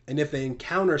 And if they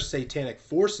encounter satanic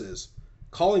forces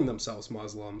calling themselves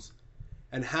Muslims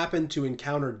and happen to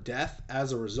encounter death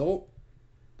as a result,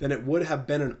 then it would have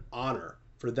been an honor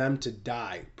for them to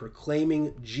die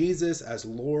proclaiming Jesus as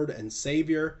Lord and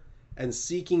Savior and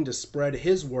seeking to spread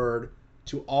his word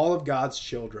to all of God's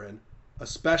children,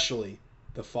 especially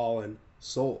the fallen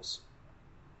souls.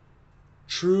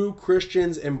 True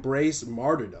Christians embrace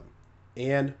martyrdom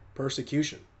and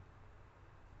persecution.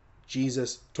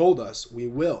 Jesus told us we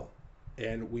will,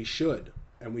 and we should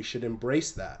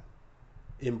embrace that.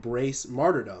 Embrace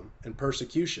martyrdom and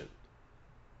persecution.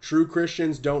 True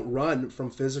Christians don't run from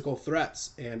physical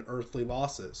threats and earthly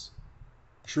losses.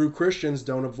 True Christians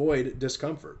don't avoid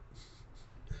discomfort,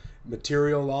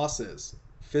 material losses,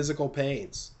 physical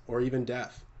pains, or even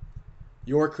death.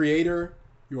 Your Creator,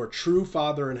 your true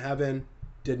Father in heaven,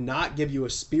 did not give you a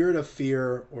spirit of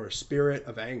fear or a spirit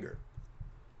of anger.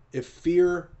 If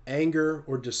fear, anger,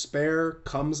 or despair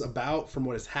comes about from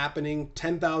what is happening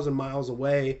 10,000 miles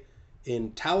away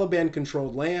in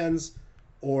Taliban-controlled lands,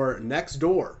 or next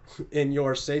door in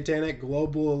your satanic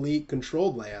global elite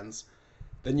controlled lands,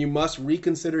 then you must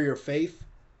reconsider your faith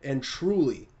and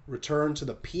truly return to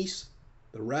the peace,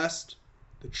 the rest,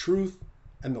 the truth,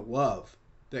 and the love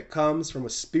that comes from a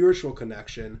spiritual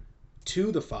connection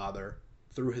to the Father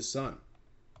through his Son.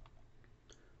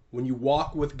 When you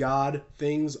walk with God,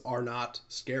 things are not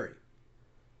scary.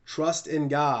 Trust in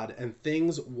God and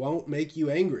things won't make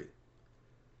you angry.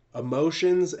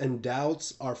 Emotions and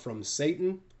doubts are from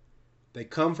Satan. They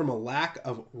come from a lack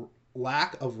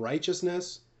of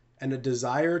righteousness and a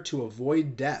desire to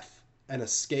avoid death and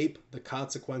escape the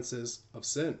consequences of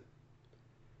sin.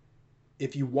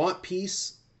 If you want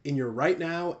peace in your right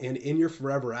now and in your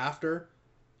forever after,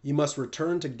 you must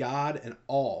return to God and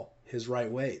all his right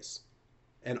ways.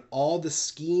 And all the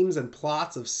schemes and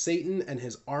plots of Satan and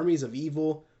his armies of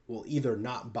evil will either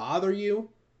not bother you,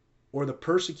 or the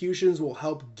persecutions will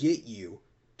help get you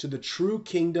to the true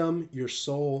kingdom your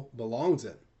soul belongs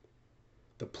in.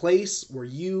 The place where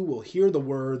you will hear the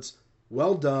words,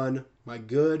 "Well done, my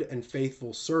good and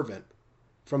faithful servant,"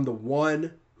 from the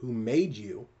one who made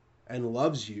you and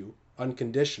loves you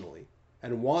unconditionally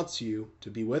and wants you to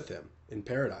be with him in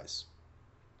paradise.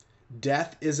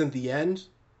 Death isn't the end.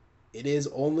 It is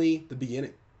only the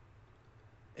beginning.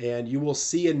 And you will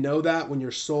see and know that when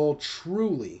your soul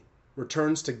truly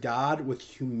returns to God with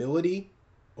humility,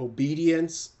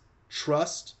 obedience,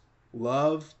 trust,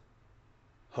 love,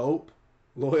 hope,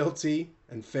 loyalty,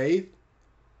 and faith.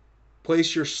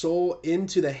 Place your soul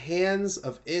into the hands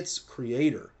of its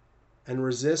Creator and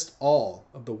resist all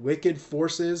of the wicked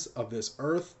forces of this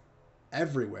earth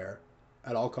everywhere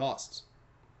at all costs.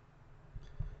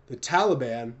 The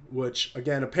Taliban, which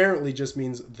again apparently just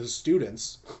means the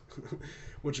students,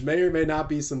 which may or may not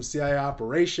be some CIA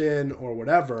operation or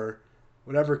whatever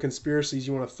conspiracies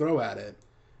you want to throw at it.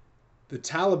 The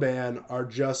Taliban are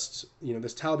just,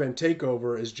 this Taliban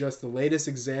takeover is just the latest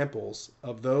examples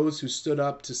of those who stood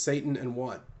up to Satan and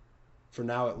won, for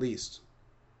now at least.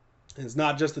 And it's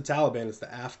not just the Taliban, it's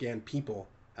the Afghan people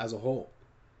as a whole.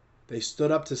 They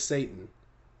stood up to Satan,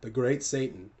 the great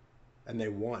Satan, and they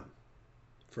won.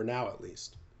 For now, at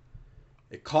least.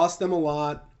 It cost them a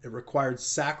lot. It required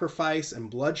sacrifice and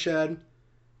bloodshed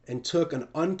and took an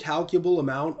uncalculable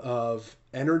amount of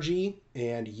energy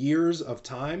and years of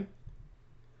time.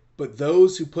 But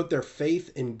those who put their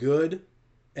faith in good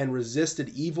and resisted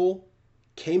evil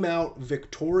came out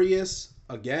victorious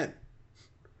again.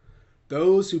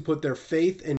 Those who put their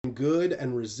faith in good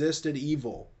and resisted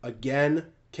evil again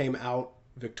came out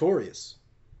victorious.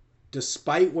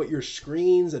 Despite what your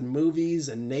screens and movies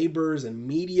and neighbors and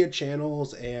media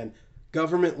channels and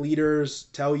government leaders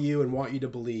tell you and want you to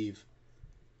believe,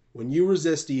 when you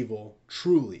resist evil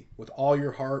truly, with all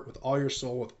your heart, with all your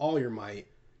soul, with all your might,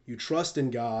 you trust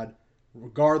in God,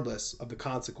 regardless of the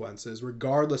consequences,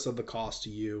 regardless of the cost to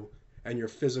you and your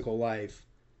physical life,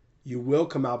 you will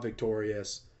come out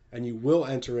victorious and you will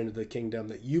enter into the kingdom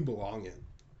that you belong in.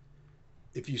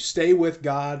 If you stay with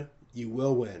God, you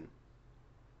will win.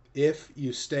 If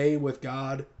you stay with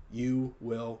God, you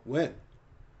will win.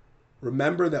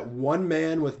 Remember that one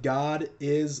man with God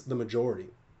is the majority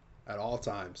at all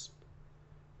times.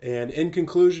 And in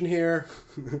conclusion here,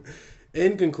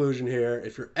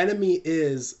 if your enemy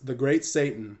is the great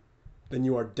Satan, then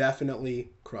you are definitely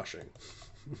crushing.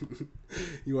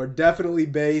 You are definitely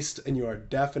based and you are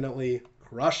definitely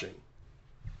crushing.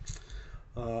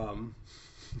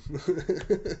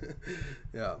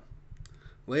 Yeah.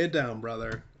 Lay it down,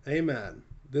 brother. Amen.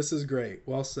 This is great.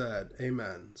 Well said.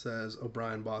 Amen. Says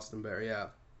O'Brien Boston Bear. Yeah.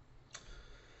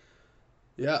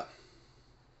 Yeah.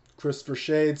 Christopher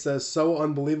Shade says, so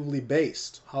unbelievably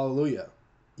based. Hallelujah.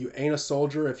 You ain't a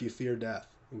soldier if you fear death.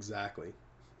 Exactly.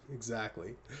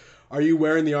 Exactly. Are you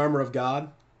wearing the armor of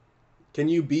God? Can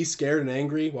you be scared and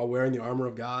angry while wearing the armor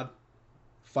of God?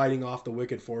 Fighting off the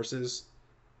wicked forces?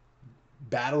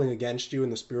 Battling against you in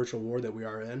the spiritual war that we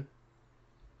are in?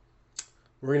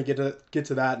 We're going to get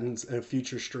to that in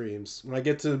future streams. When I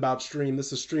get to about stream,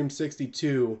 this is stream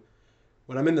 62.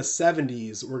 When I'm in the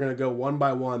 70s, we're going to go one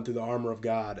by one through the armor of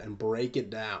God and break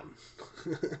it down.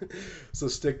 So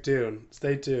stay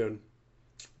tuned.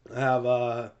 I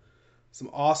have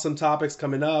some awesome topics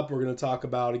coming up. We're going to talk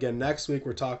about, again, next week,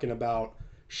 we're talking about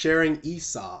sharing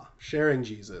Isa, sharing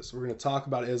Jesus. We're going to talk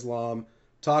about Islam,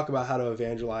 talk about how to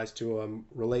evangelize to them,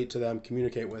 relate to them,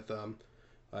 communicate with them,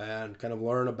 and kind of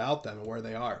learn about them and where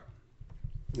they are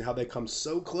and how they come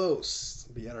so close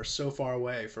but yet are so far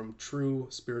away from true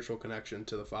spiritual connection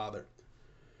to the Father.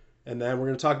 And then we're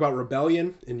going to talk about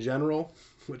rebellion in general,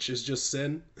 which is just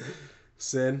sin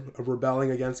of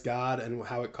rebelling against God and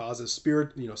how it causes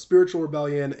spiritual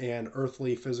rebellion and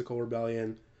earthly physical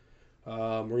rebellion.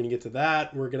 We're going to get to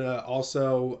that. We're going to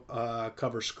also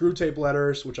cover Screw Tape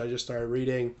Letters, which I just started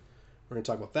reading. We're going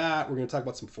to talk about that. We're going to talk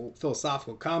about some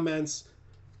philosophical comments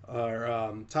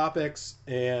or topics,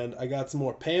 and I got some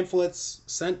more pamphlets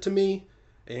sent to me,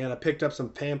 and I picked up some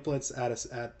pamphlets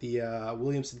at the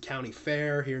Williamson County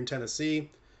Fair here in Tennessee.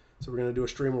 So we're going to do a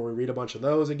stream where we read a bunch of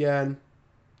those again,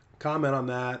 comment on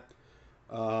that.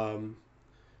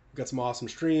 We've got some awesome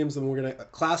streams, and we're going to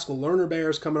Classical Learner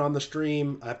Bears coming on the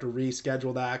stream. I have to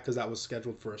reschedule that because that was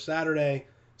scheduled for a Saturday.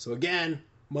 So again,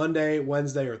 Monday,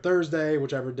 Wednesday, or Thursday,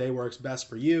 whichever day works best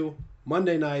for you.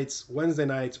 Monday nights, Wednesday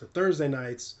nights, or Thursday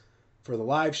nights for the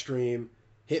live stream.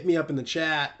 Hit me up in the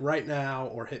chat right now,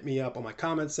 or hit me up on my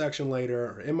comment section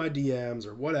later, or in my DMs,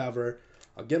 or whatever.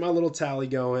 I'll get my little tally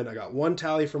going. I got one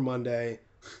tally for Monday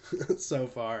so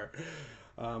far.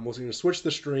 We're going to switch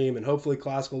the stream, and hopefully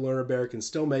Classical Learner Bear can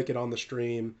still make it on the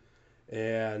stream,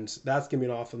 and that's going to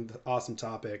be an awesome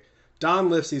topic. Don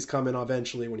Lifsey's coming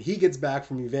eventually when he gets back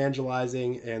from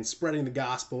evangelizing and spreading the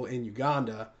gospel in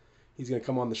Uganda. He's going to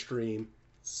come on the stream.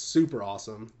 Super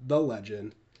awesome. The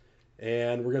legend.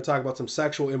 And we're going to talk about some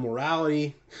sexual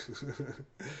immorality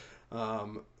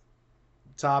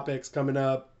topics coming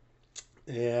up,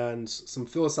 and some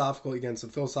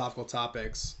philosophical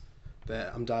topics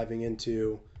that I'm diving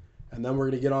into. And then we're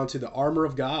going to get on to the armor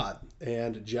of God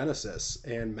and Genesis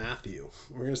and Matthew.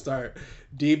 We're going to start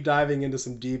deep diving into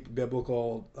some deep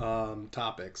biblical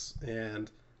topics.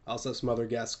 And I also have some other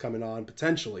guests coming on,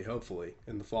 potentially, hopefully,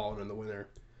 in the fall and in the winter.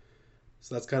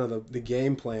 So that's kind of the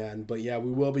game plan. But yeah,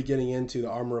 we will be getting into the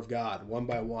armor of God one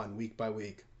by one, week by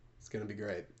week. It's going to be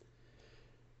great.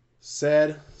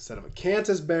 Said of a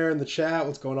Cantus Bear in the chat.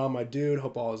 What's going on, my dude?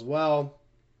 Hope all is well.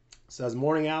 Says,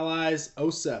 morning allies,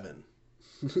 07.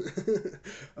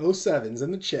 07's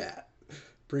in the chat.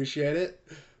 Appreciate it.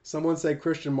 Someone say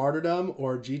Christian martyrdom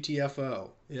or GTFO.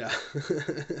 Yeah.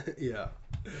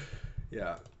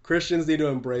 Yeah. Christians need to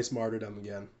embrace martyrdom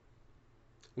again.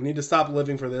 We need to stop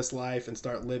living for this life and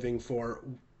start living for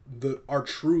our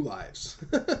true lives,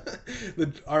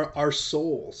 our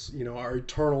souls, our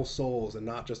eternal souls, and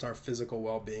not just our physical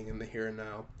well-being in the here and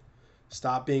now.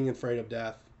 Stop being afraid of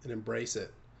death and embrace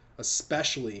it,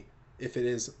 especially if it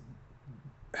is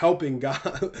helping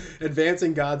God,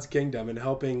 advancing God's kingdom and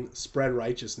helping spread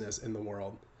righteousness in the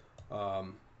world,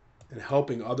 and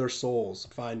helping other souls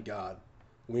find God.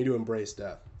 We need to embrace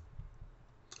death.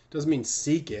 It doesn't mean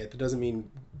seek it. It doesn't mean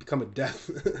become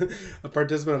a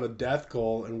participant of a death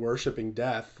cult and worshiping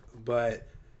death, but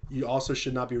you also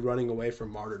should not be running away from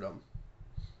martyrdom.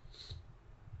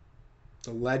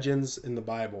 The legends in the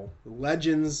Bible, the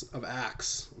legends of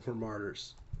Acts were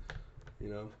martyrs.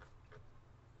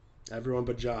 Everyone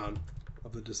but John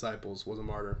of the disciples was a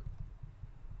martyr.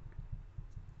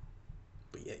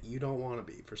 But yet you don't want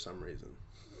to be for some reason.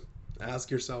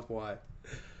 Ask yourself why.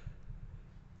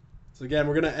 So again,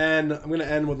 I'm going to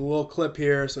end with a little clip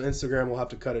here. So Instagram will have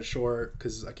to cut it short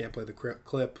because I can't play the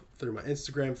clip through my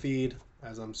Instagram feed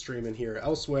as I'm streaming here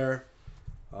elsewhere.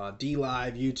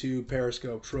 DLive, YouTube,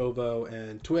 Periscope, Trovo,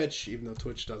 and Twitch, even though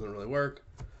Twitch doesn't really work.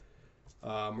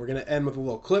 We're going to end with a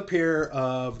little clip here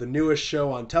of the newest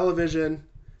show on television,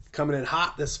 coming in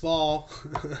hot this fall,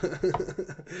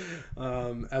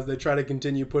 as they try to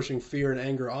continue pushing fear and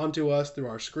anger onto us through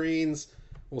our screens.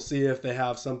 We'll see if they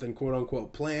have something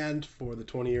quote-unquote planned for the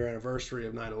 20-year anniversary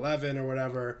of 9/11 or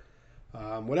whatever.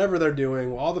 Whatever they're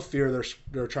doing, all the fear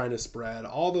they're trying to spread,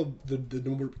 all the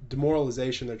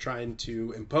demoralization they're trying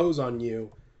to impose on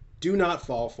you, do not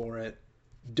fall for it.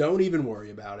 Don't even worry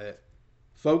about it.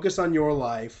 Focus on your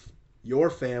life, your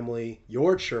family,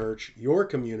 your church, your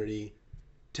community.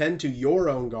 Tend to your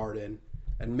own garden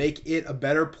and make it a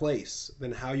better place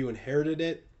than how you inherited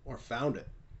it or found it.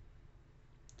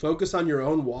 Focus on your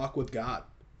own walk with God.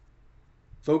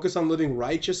 Focus on living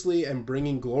righteously and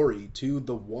bringing glory to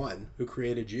the one who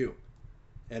created you.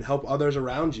 And help others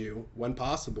around you, when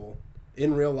possible,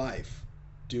 in real life,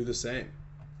 do the same.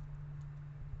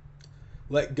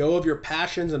 Let go of your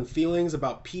passions and feelings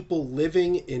about people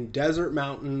living in desert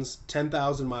mountains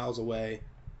 10,000 miles away.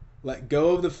 Let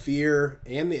go of the fear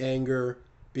and the anger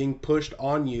being pushed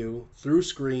on you through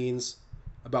screens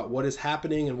about what is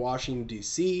happening in Washington,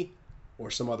 D.C., or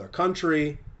some other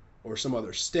country, or some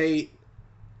other state.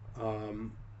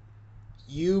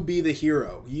 You be the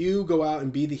hero. You go out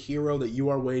and be the hero that you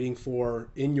are waiting for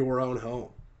in your own home,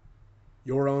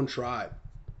 your own tribe,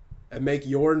 and make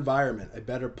your environment a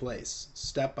better place,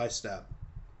 step by step,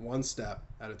 one step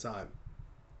at a time.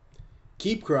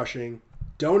 Keep crushing.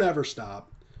 Don't ever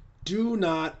stop. Do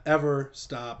not ever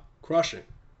stop crushing.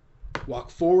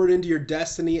 Walk forward into your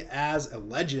destiny as a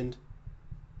legend.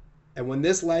 And when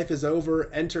this life is over,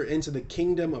 enter into the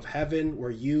kingdom of heaven where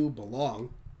you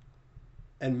belong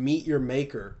and meet your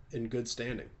maker in good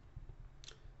standing.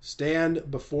 Stand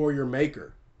before your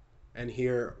maker and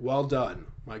hear, "Well done,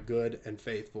 my good and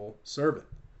faithful servant,"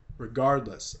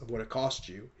 regardless of what it costs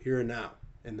you here and now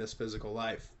in this physical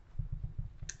life.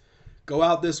 Go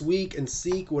out this week and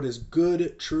seek what is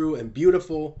good, true, and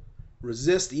beautiful.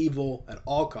 Resist evil at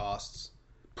all costs.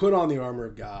 Put on the armor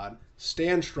of God.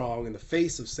 Stand strong in the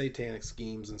face of satanic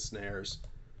schemes and snares.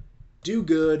 Do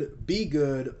good, be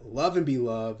good, love and be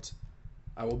loved.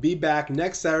 I will be back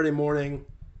next Saturday morning.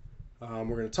 We're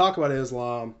going to talk about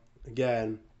Islam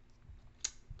again.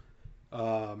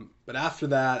 But after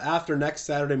that, after next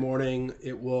Saturday morning,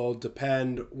 it will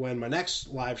depend when my next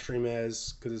live stream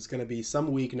is, because it's going to be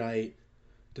some weeknight,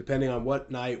 depending on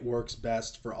what night works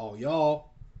best for all y'all.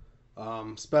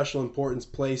 Special importance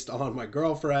placed on my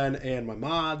girlfriend and my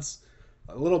mods.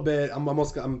 A little bit. I'm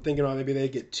thinking about maybe they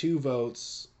get 2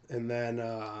 votes, and then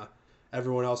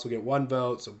everyone else will get 1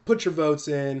 vote. So put your votes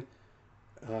in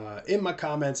my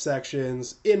comment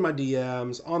sections, in my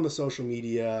DMs, on the social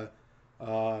media.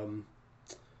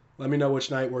 Let me know which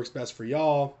night works best for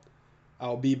y'all.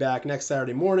 I'll be back next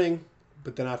Saturday morning,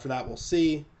 but then after that we'll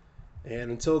see. And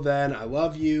until then, I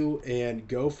love you, and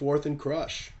go forth and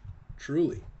crush.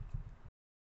 Truly.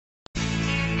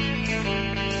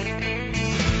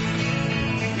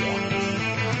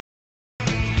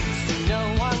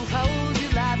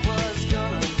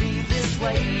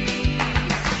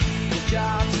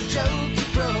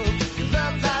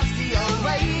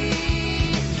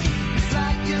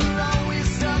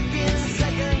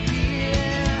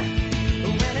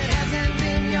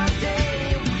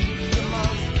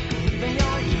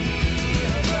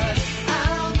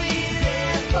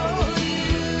 For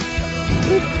you.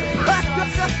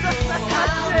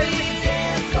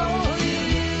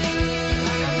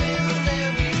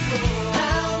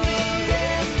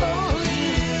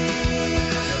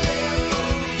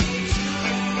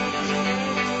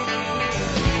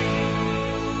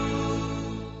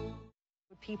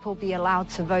 people be allowed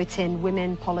to vote in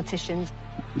women politicians?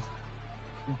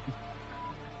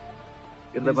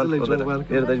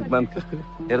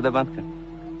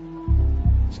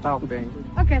 Stopping.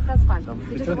 Okay, that's fine.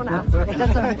 We just want to ask. Okay,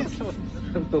 that's all right.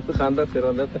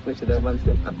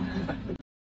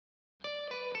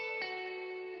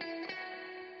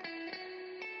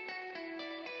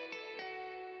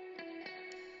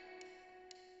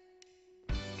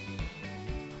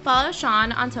 Follow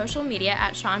Sean on social media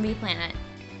at Sean B. Planet.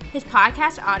 His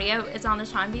podcast audio is on the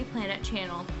Sean B. Planet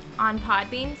channel on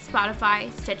Podbean, Spotify,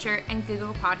 Stitcher, and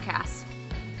Google Podcasts.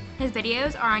 His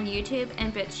videos are on YouTube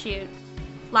and BitChute.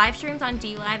 Live streams on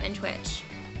DLive and Twitch.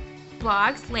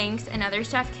 Blogs, links, and other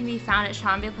stuff can be found at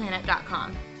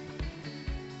SeanBplanet.com.